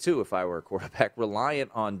would be too if I were a quarterback,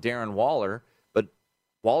 reliant on Darren Waller, but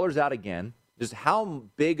Waller's out again. Just how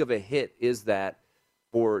big of a hit is that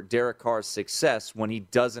for Derek Carr's success when he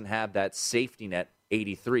doesn't have that safety net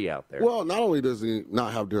 83 out there? Well, not only does he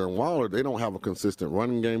not have Darren Waller, they don't have a consistent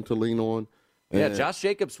running game to lean on. Yeah, Josh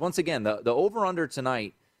Jacobs, once again, the over-under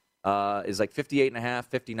tonight is like 58.5,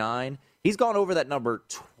 59. He's gone over that number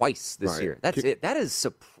twice this year. That's it. That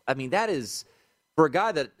is, for a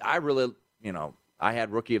guy that I really, I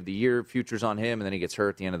had Rookie of the Year futures on him, and then he gets hurt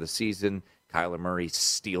at the end of the season. Kyler Murray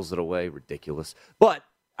steals it away. Ridiculous. But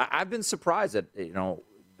I've been surprised at,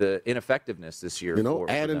 the ineffectiveness this year.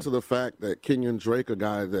 Add into the fact that Kenyon Drake, a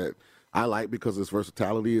guy that I like because his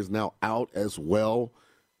versatility, is now out as well.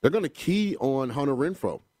 They're going to key on Hunter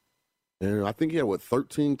Renfrow. And I think he had,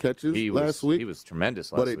 13 catches last week? He was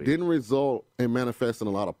tremendous last week. But it didn't result in manifesting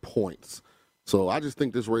a lot of points. So I just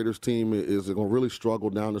think this Raiders team is going to really struggle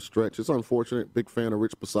down the stretch. It's unfortunate. Big fan of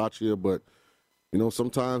Rich Bisaccia, but,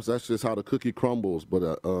 sometimes that's just how the cookie crumbles.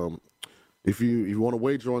 But if you want to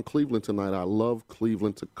wager on Cleveland tonight, I love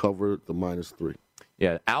Cleveland to cover the -3.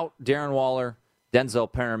 Yeah, out Darren Waller,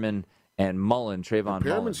 Denzel Perriman, and Trayvon Mullen.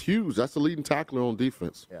 Perriman's huge. That's the leading tackler on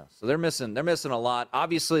defense. Yeah, so they're missing a lot.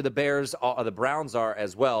 Obviously, the Browns are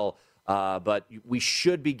as well, but we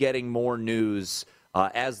should be getting more news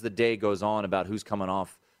as the day goes on about who's coming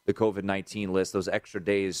off the COVID-19 list. Those extra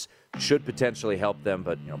days should potentially help them,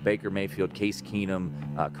 but Baker Mayfield, Case Keenum,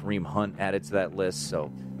 Kareem Hunt added to that list.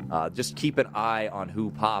 So just keep an eye on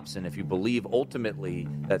who pops, and if you believe ultimately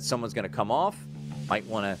that someone's going to come off, might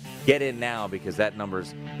want to get in now because that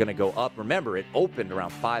number's going to go up. Remember, it opened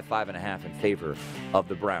around 5.5 in favor of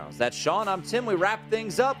the Browns. That's Sean. I'm Tim. We wrap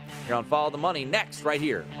things up here on Follow the Money next right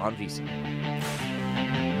here on VSiN.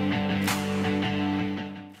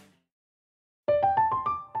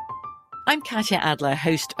 I'm Katya Adler,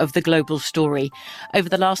 host of The Global Story. Over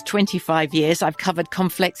the last 25 years, I've covered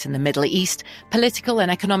conflicts in the Middle East, political and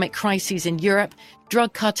economic crises in Europe,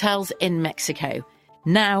 drug cartels in Mexico.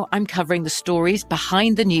 Now I'm covering the stories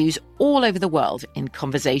behind the news all over the world in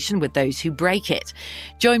conversation with those who break it.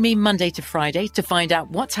 Join me Monday to Friday to find out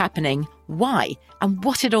what's happening, why, and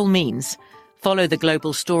what it all means. Follow The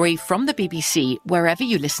Global Story from the BBC wherever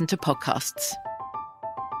you listen to podcasts.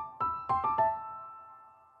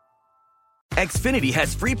 Xfinity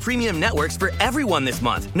has free premium networks for everyone this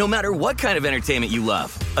month, no matter what kind of entertainment you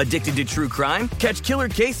love. Addicted to true crime? Catch killer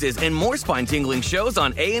cases and more spine-tingling shows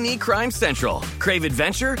on A&E Crime Central. Crave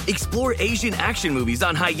adventure? Explore Asian action movies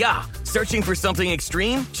on Hi-YAH. Searching for something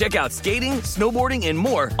extreme? Check out skating, snowboarding, and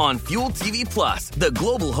more on Fuel TV Plus, the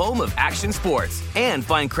global home of action sports. And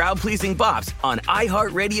find crowd-pleasing bops on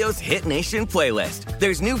iHeartRadio's Hit Nation playlist.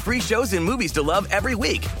 There's new free shows and movies to love every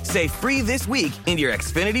week. Say free this week in your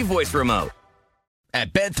Xfinity voice remote.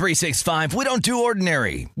 At Bet365, we don't do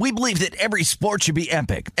ordinary. We believe that every sport should be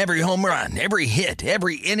epic. Every home run, every hit,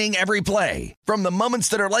 every inning, every play. From the moments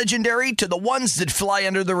that are legendary to the ones that fly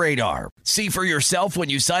under the radar. See for yourself when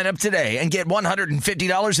you sign up today and get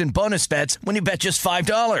 $150 in bonus bets when you bet just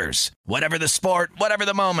 $5. Whatever the sport, whatever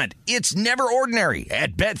the moment, it's never ordinary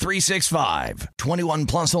at Bet365. 21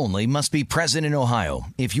 plus only. Must be present in Ohio.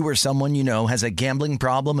 If you or someone you know has a gambling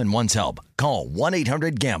problem and wants help, call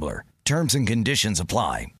 1-800-GAMBLER. Terms and conditions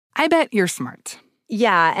apply. I bet you're smart.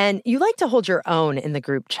 Yeah, and you like to hold your own in the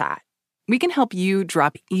group chat. We can help you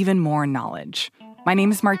drop even more knowledge. My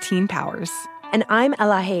name is Martine Powers. And I'm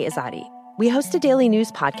Elahe Izadi. We host a daily news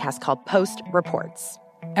podcast called Post Reports.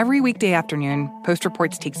 Every weekday afternoon, Post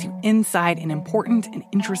Reports takes you inside an important and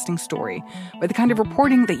interesting story with the kind of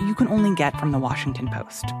reporting that you can only get from the Washington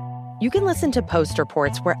Post. You can listen to Post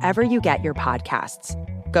Reports wherever you get your podcasts.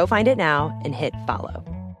 Go find it now and hit follow.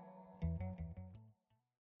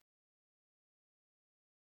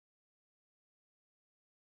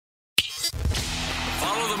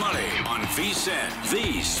 Follow the money on VSiN,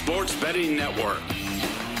 the Sports Betting Network.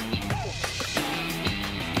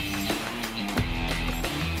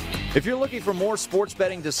 If you're looking for more sports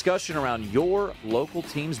betting discussion around your local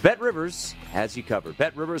teams, BetRivers has you covered.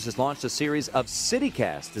 BetRivers has launched a series of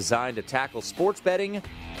CityCasts designed to tackle sports betting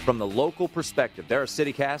from the local perspective. There are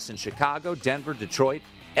CityCasts in Chicago, Denver, Detroit,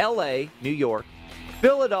 LA, New York,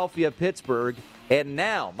 Philadelphia, Pittsburgh, and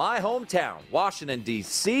now my hometown, Washington,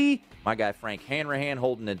 D.C. My guy Frank Hanrahan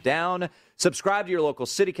holding it down. Subscribe to your local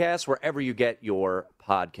CityCast wherever you get your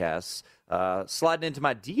podcasts. Sliding into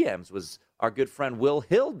my DMs was our good friend Will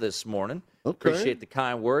Hill this morning. Okay. Appreciate the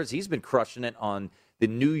kind words. He's been crushing it on the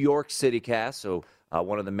New York CityCast, so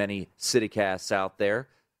one of the many CityCasts out there.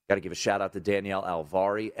 Got to give a shout-out to Danielle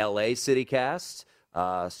Alvari, LA CityCast.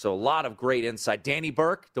 So a lot of great insight. Danny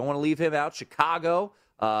Burke, don't want to leave him out. Chicago.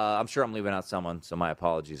 I'm sure I'm leaving out someone, so my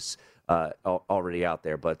apologies already out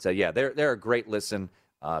there. But, yeah, they're a great listen.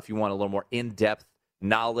 If you want a little more in-depth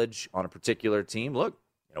knowledge on a particular team, look,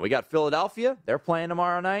 we got Philadelphia. They're playing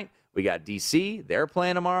tomorrow night. We got D.C. They're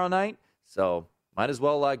playing tomorrow night. So might as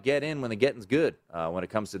well get in when the getting's good when it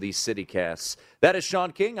comes to these CityCasts. That is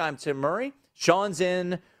Sean King. I'm Tim Murray. Sean's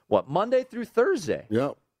in, Monday through Thursday?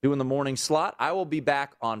 Yep. Doing the morning slot. I will be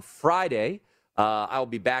back on Friday. I will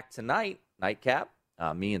be back tonight, nightcap.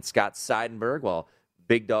 Me and Scott Seidenberg. While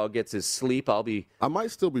Big Dog gets his sleep, I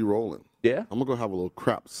might still be rolling. Yeah? I'm going to go have a little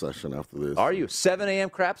crap session after this. Are you? 7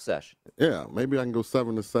 a.m. crap session? Yeah, maybe I can go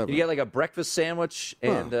 7 to 7. You get like a breakfast sandwich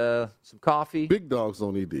and some coffee? Big dogs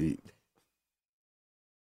don't need to eat.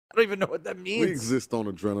 I don't even know what that means. We exist on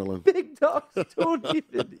adrenaline. Big dogs don't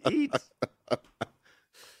even eat.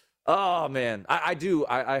 Oh, man. I do.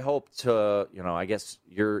 I hope to, I guess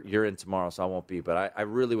you're in tomorrow, so I won't be. But I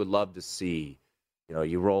really would love to see,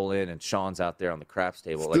 you roll in and Sean's out there on the craps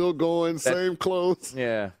table. Still going, same clothes.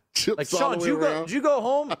 Yeah. Chips like, Sean, did you go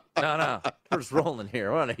home? No. We're just rolling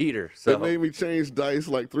here. We're on a heater. So. They made me change dice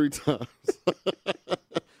like 3 times.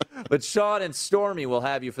 But Sean and Stormy will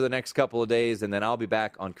have you for the next couple of days, and then I'll be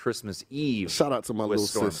back on Christmas Eve. Shout out to my little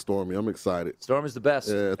sis, Stormy. I'm excited. Stormy's the best.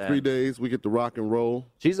 Yeah, 3 days. We get to rock and roll.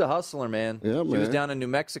 She's a hustler, man. Yeah, man. She was down in New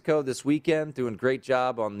Mexico this weekend, doing a great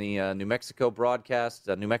job on the New Mexico broadcast,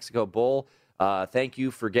 New Mexico Bowl. Thank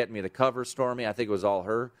you for getting me the cover, Stormy. I think it was all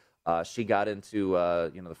her. She got into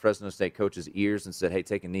the Fresno State coach's ears and said, "Hey,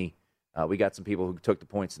 take a knee. We got some people who took the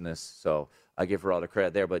points in this." So I give her all the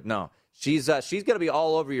credit there. But no, she's going to be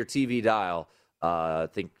all over your TV dial. I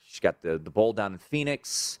think she got the bowl down in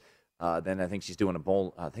Phoenix. Then I think she's doing a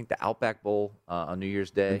bowl. I think the Outback Bowl on New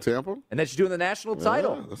Year's Day in Tampa. And then she's doing the national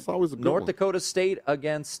title. Yeah, that's always a good North one. Dakota State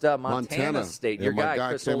against Montana State. Your my guy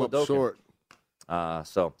Chris came up short.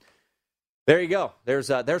 So. There you go. There's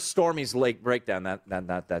Stormy's late breakdown.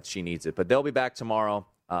 That she needs it, but they'll be back tomorrow,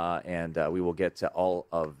 and we will get to all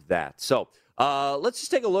of that. So let's just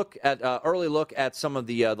take a look at early look at some of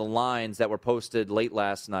the lines that were posted late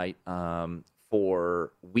last night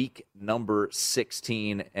for week number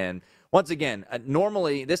 16. And once again,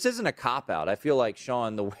 normally this isn't a cop out. I feel like,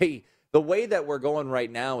 Sean, the way that we're going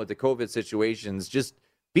right now with the COVID situations, just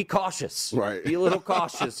be cautious. Right. Be a little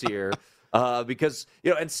cautious here. Because,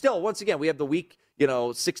 and still, once again, we have the week,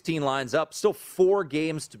 16 lines up. Still 4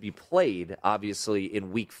 games to be played, obviously,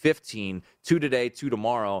 in week 15. 2 today, 2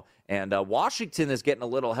 tomorrow. And Washington is getting a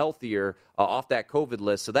little healthier off that COVID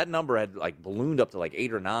list. So that number had, ballooned up to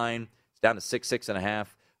 8 or 9. It's down to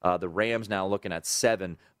 6.5. The Rams now looking at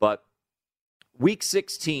 7. But week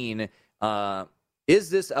 16, is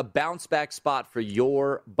this a bounce-back spot for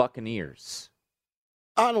your Buccaneers?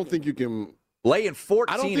 I don't think you can... Laying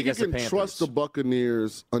 14 I don't think against you the can Panthers. trust the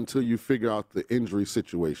Buccaneers until you figure out the injury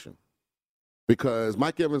situation. Because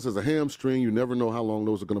Mike Evans has a hamstring. You never know how long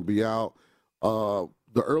those are going to be out. The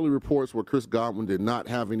early reports were Chris Godwin did not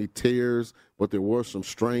have any tears, but there were some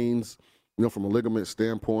strains, from a ligament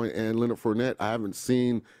standpoint. And Leonard Fournette, I haven't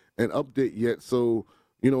seen an update yet. So,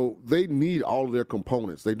 they need all of their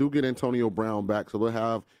components. They do get Antonio Brown back, so they'll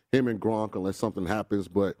have him and Gronk unless something happens.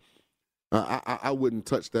 But I wouldn't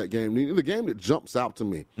touch that game. The game that jumps out to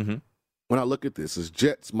me when I look at this is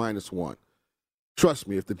Jets -1. Trust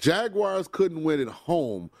me, if the Jaguars couldn't win at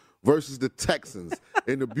home versus the Texans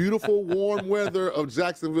in the beautiful warm weather of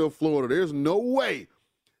Jacksonville, Florida, there's no way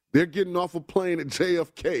they're getting off a plane at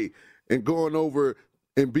JFK and going over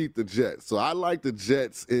and beat the Jets. So I like the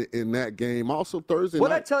Jets in that game. Also Thursday night.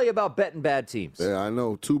 What'd I tell you about betting bad teams? Yeah, I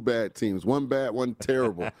know. 2 bad teams. 1 bad, 1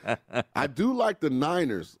 terrible. I do like the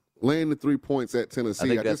Niners laying the 3 points at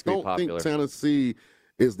Tennessee. I just don't think Tennessee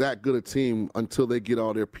is that good a team until they get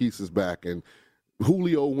all their pieces back. And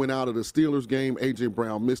Julio went out of the Steelers game. A.J.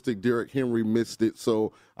 Brown missed it. Derrick Henry missed it.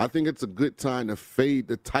 So I think it's a good time to fade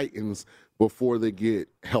the Titans before they get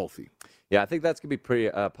healthy. Yeah, I think that's going to be pretty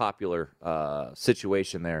popular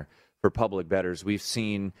situation there for public bettors. We've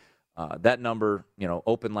seen that number,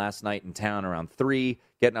 open last night in town around 3,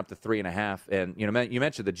 getting up to 3.5. And, you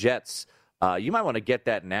mentioned the Jets. You might want to get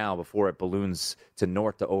that now before it balloons to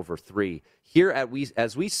north to over 3. Here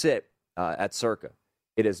as we sit at Circa,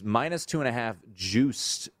 it is -2.5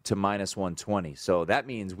 juiced to -120. So that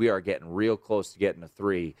means we are getting real close to getting a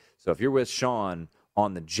 3. So if you're with Sean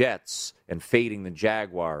on the Jets and fading the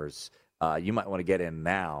Jaguars, you might want to get in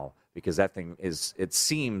now because that thing it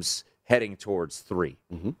seems heading towards 3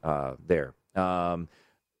 there.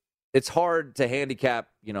 It's hard to handicap,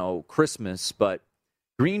 Christmas, but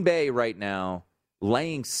Green Bay right now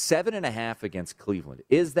laying 7.5 against Cleveland.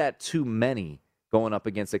 Is that too many going up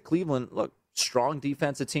against it? Cleveland, look, strong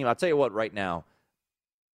defensive team. I'll tell you what, right now,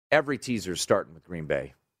 every teaser is starting with Green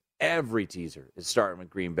Bay. Every teaser is starting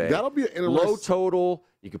with Green Bay. That'll be an interesting low total.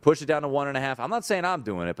 You can push it down to 1.5. I'm not saying I'm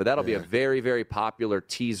doing it, but that'll be a very, very popular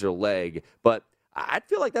teaser leg. But I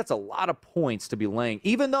feel like that's a lot of points to be laying,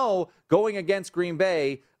 even though going against Green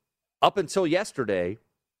Bay up until yesterday,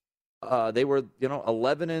 they were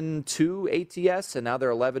 11-2 ATS, and now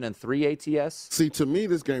they're 11-3 ATS. See, to me,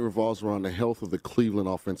 this game revolves around the health of the Cleveland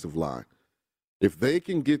offensive line. If they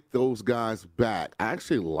can get those guys back, I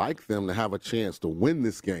actually like them to have a chance to win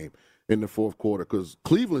this game in the fourth quarter because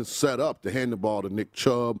Cleveland's set up to hand the ball to Nick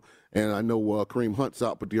Chubb, and I know Kareem Hunt's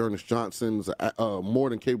out, but Dearness Johnson's more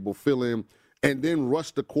than capable fill-in, and then rush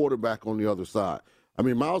the quarterback on the other side. I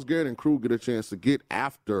mean, Myles Garrett and Crew get a chance to get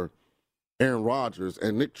after Aaron Rodgers,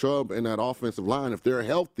 and Nick Chubb and that offensive line, if they're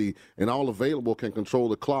healthy and all available, can control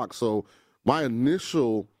the clock. So my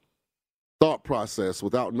initial thought process,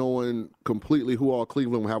 without knowing completely who all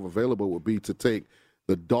Cleveland will have available, would be to take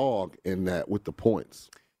the dog in that with the points.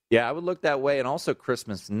 Yeah, I would look that way. And also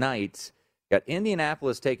Christmas night, got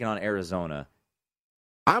Indianapolis taking on Arizona.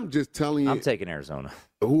 I'm just telling you. I'm taking Arizona.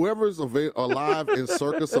 Whoever's alive in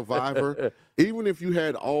Circa Survivor, even if you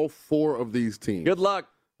had all 4 of these teams. Good luck.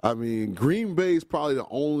 I mean, Green Bay is probably the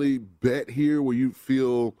only bet here where you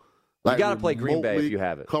feel like you got to play Green Bay if you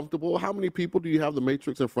have it. Comfortable. How many people do you have the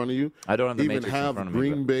Matrix in front of you? I don't have the Matrix in front of me.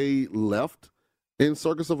 Green Bay left in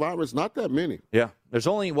Circa Survivor? It's not that many. Yeah. There's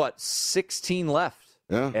only, 16 left.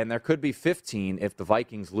 Yeah. And there could be 15 if the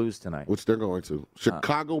Vikings lose tonight. Which they're going to.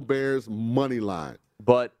 Chicago Bears money line.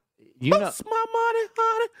 But That's my money,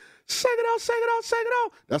 honey. Shake it out, shake it out, shake it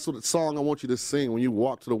out. That's what the song I want you to sing when you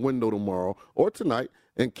walk to the window tomorrow or tonight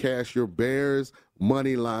and cash your Bears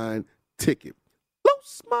money line ticket.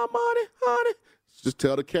 Loose my money, honey. Just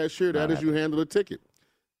tell the cashier that as you handle the ticket.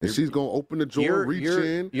 And she's going to open the door, reach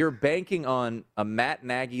in. You're banking on a Matt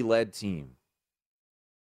Nagy-led team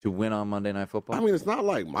to win on Monday Night Football? I mean, it's not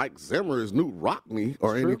like Mike Zimmer is Newt Rockney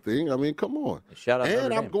or anything. I mean, come on. Shout out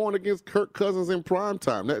and I'm going against Kirk Cousins in prime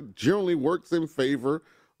time. That generally works in favor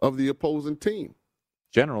of the opposing team.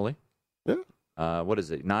 Generally. Yeah. What is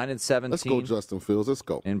it, 9-17? Let's go, Justin Fields. Let's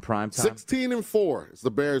go. In prime time? 16-4 is the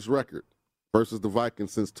Bears' record versus the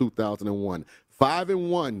Vikings since 2001.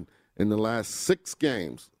 5-1 in the last 6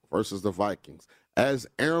 games versus the Vikings. As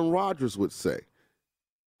Aaron Rodgers would say,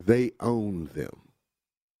 they own them.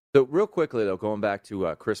 So real quickly, though, going back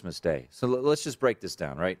to Christmas Day. So let's just break this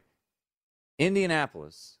down, right?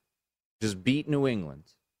 Indianapolis just beat New England.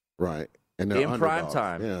 Right. And in prime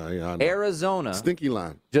time. Yeah, I know. Arizona. Stinky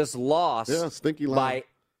line. Just lost stinky line. by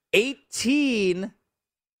 18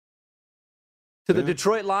 to the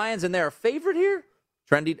Detroit Lions, and they're a favorite here?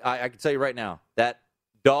 Trendy, I can tell you right now, that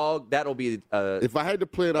dog, that'll be if I had to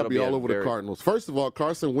play it, I'd be all over the Cardinals. First of all,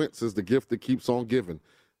 Carson Wentz is the gift that keeps on giving.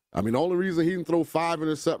 I mean, the only reason he didn't throw 5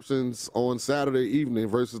 interceptions on Saturday evening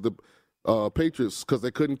versus the Patriots because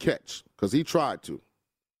they couldn't catch, because he tried to.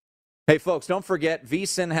 Hey, folks, don't forget,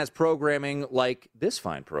 VSiN has programming like this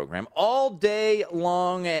fine program all day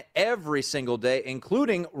long, every single day,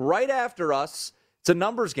 including right after us. It's a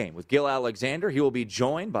numbers game with Gil Alexander. He will be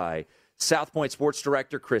joined by South Point Sports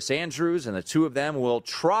Director Chris Andrews, and the two of them will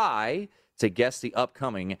try to guess the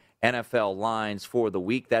upcoming NFL lines for the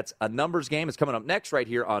week. That's a numbers game. It's coming up next right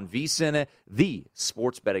here on VSiN, the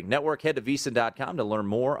Sports Betting Network. Head to vsin.com to learn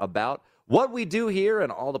more about what we do here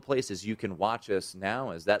and all the places you can watch us now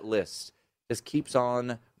as that list just keeps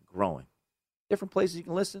on growing. Different places you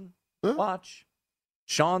can listen, watch.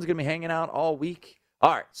 Sean's going to be hanging out all week.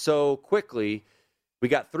 All right, so quickly, we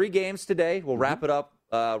got 3 games today. We'll wrap it up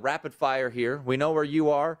rapid fire here. We know where you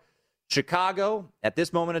are. Chicago, at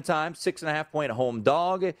this moment in time, 6.5-point home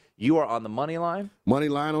dog. You are on the money line. Money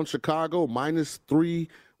line on Chicago, -3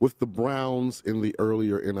 with the Browns in the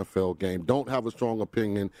earlier NFL game. Don't have a strong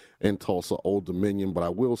opinion in Tulsa, Old Dominion, but I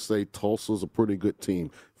will say Tulsa's a pretty good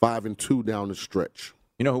team. 5-2 down the stretch.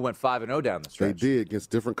 You know who went 5-0 down the stretch? They did, against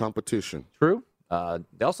different competition. True.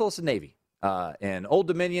 They also lost to Navy. And Old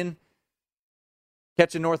Dominion,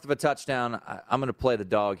 catching north of a touchdown. I'm going to play the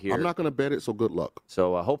dog here. I'm not going to bet it, so good luck.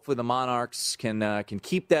 So hopefully the Monarchs can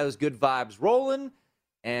keep those good vibes rolling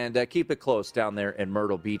and keep it close down there in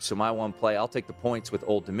Myrtle Beach. So my one play, I'll take the points with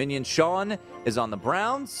Old Dominion. Sean is on the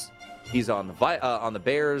Browns. He's on the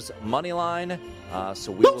Bears money line.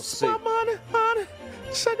 So we will see. My money, honey.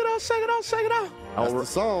 Shake it out, shake it out, shake it out. That's the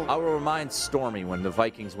song. I will remind Stormy when the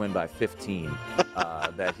Vikings win by 15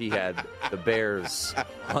 that he had the Bears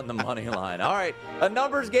on the money line. All right, a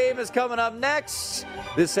numbers game is coming up next.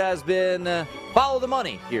 This has been Follow the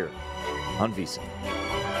Money here on VSiN.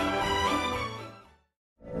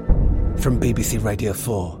 From BBC Radio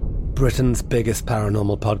 4, Britain's biggest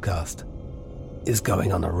paranormal podcast is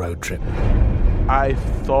going on a road trip. I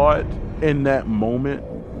thought in that moment,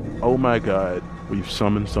 oh my God, we've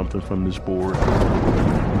summoned something from this board.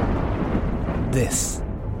 This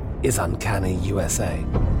is Uncanny USA.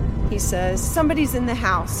 He says, somebody's in the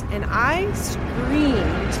house, and I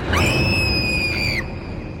screamed.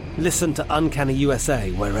 Listen to Uncanny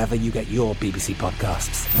USA wherever you get your BBC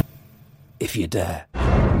podcasts, if you dare.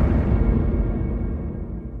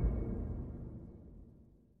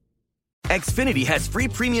 Xfinity has free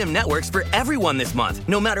premium networks for everyone this month,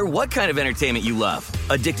 no matter what kind of entertainment you love.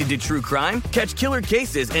 Addicted to true crime? Catch killer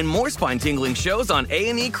cases and more spine-tingling shows on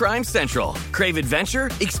A&E Crime Central. Crave adventure?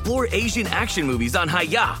 Explore Asian action movies on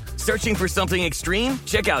Hi-YAH. Searching for something extreme?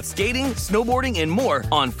 Check out skating, snowboarding, and more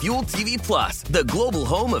on Fuel TV Plus, the global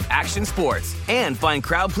home of action sports. And find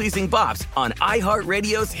crowd-pleasing bops on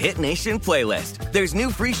iHeartRadio's Hit Nation playlist. There's new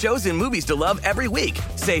free shows and movies to love every week.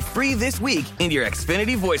 Say free this week in your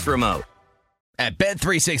Xfinity voice remote. At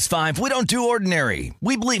Bet365, we don't do ordinary.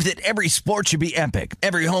 We believe that every sport should be epic.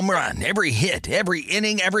 Every home run, every hit, every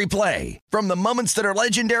inning, every play. From the moments that are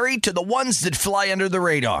legendary to the ones that fly under the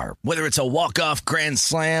radar. Whether it's a walk-off grand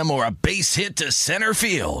slam or a base hit to center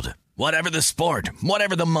field. Whatever the sport,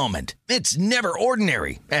 whatever the moment. It's never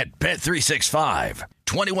ordinary at Bet365.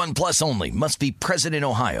 21 plus only. Must be present in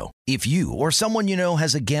Ohio. If you or someone you know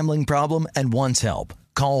has a gambling problem and wants help,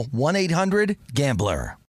 call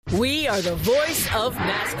 1-800-GAMBLER. We are the voice of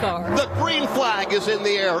NASCAR. The green flag is in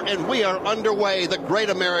the air, and we are underway. The Great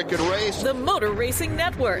American Race. The Motor Racing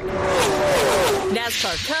Network.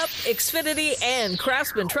 NASCAR Cup, Xfinity, and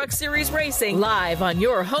Craftsman Truck Series Racing live on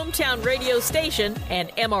your hometown radio station and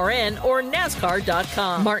MRN or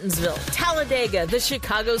NASCAR.com. Martinsville, Talladega, the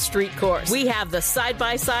Chicago Street Course. We have the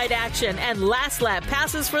side-by-side action and last lap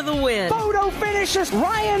passes for the win. Photo finishes.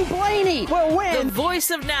 Ryan Blaney will win. The voice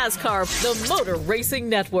of NASCAR, the Motor Racing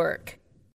Network.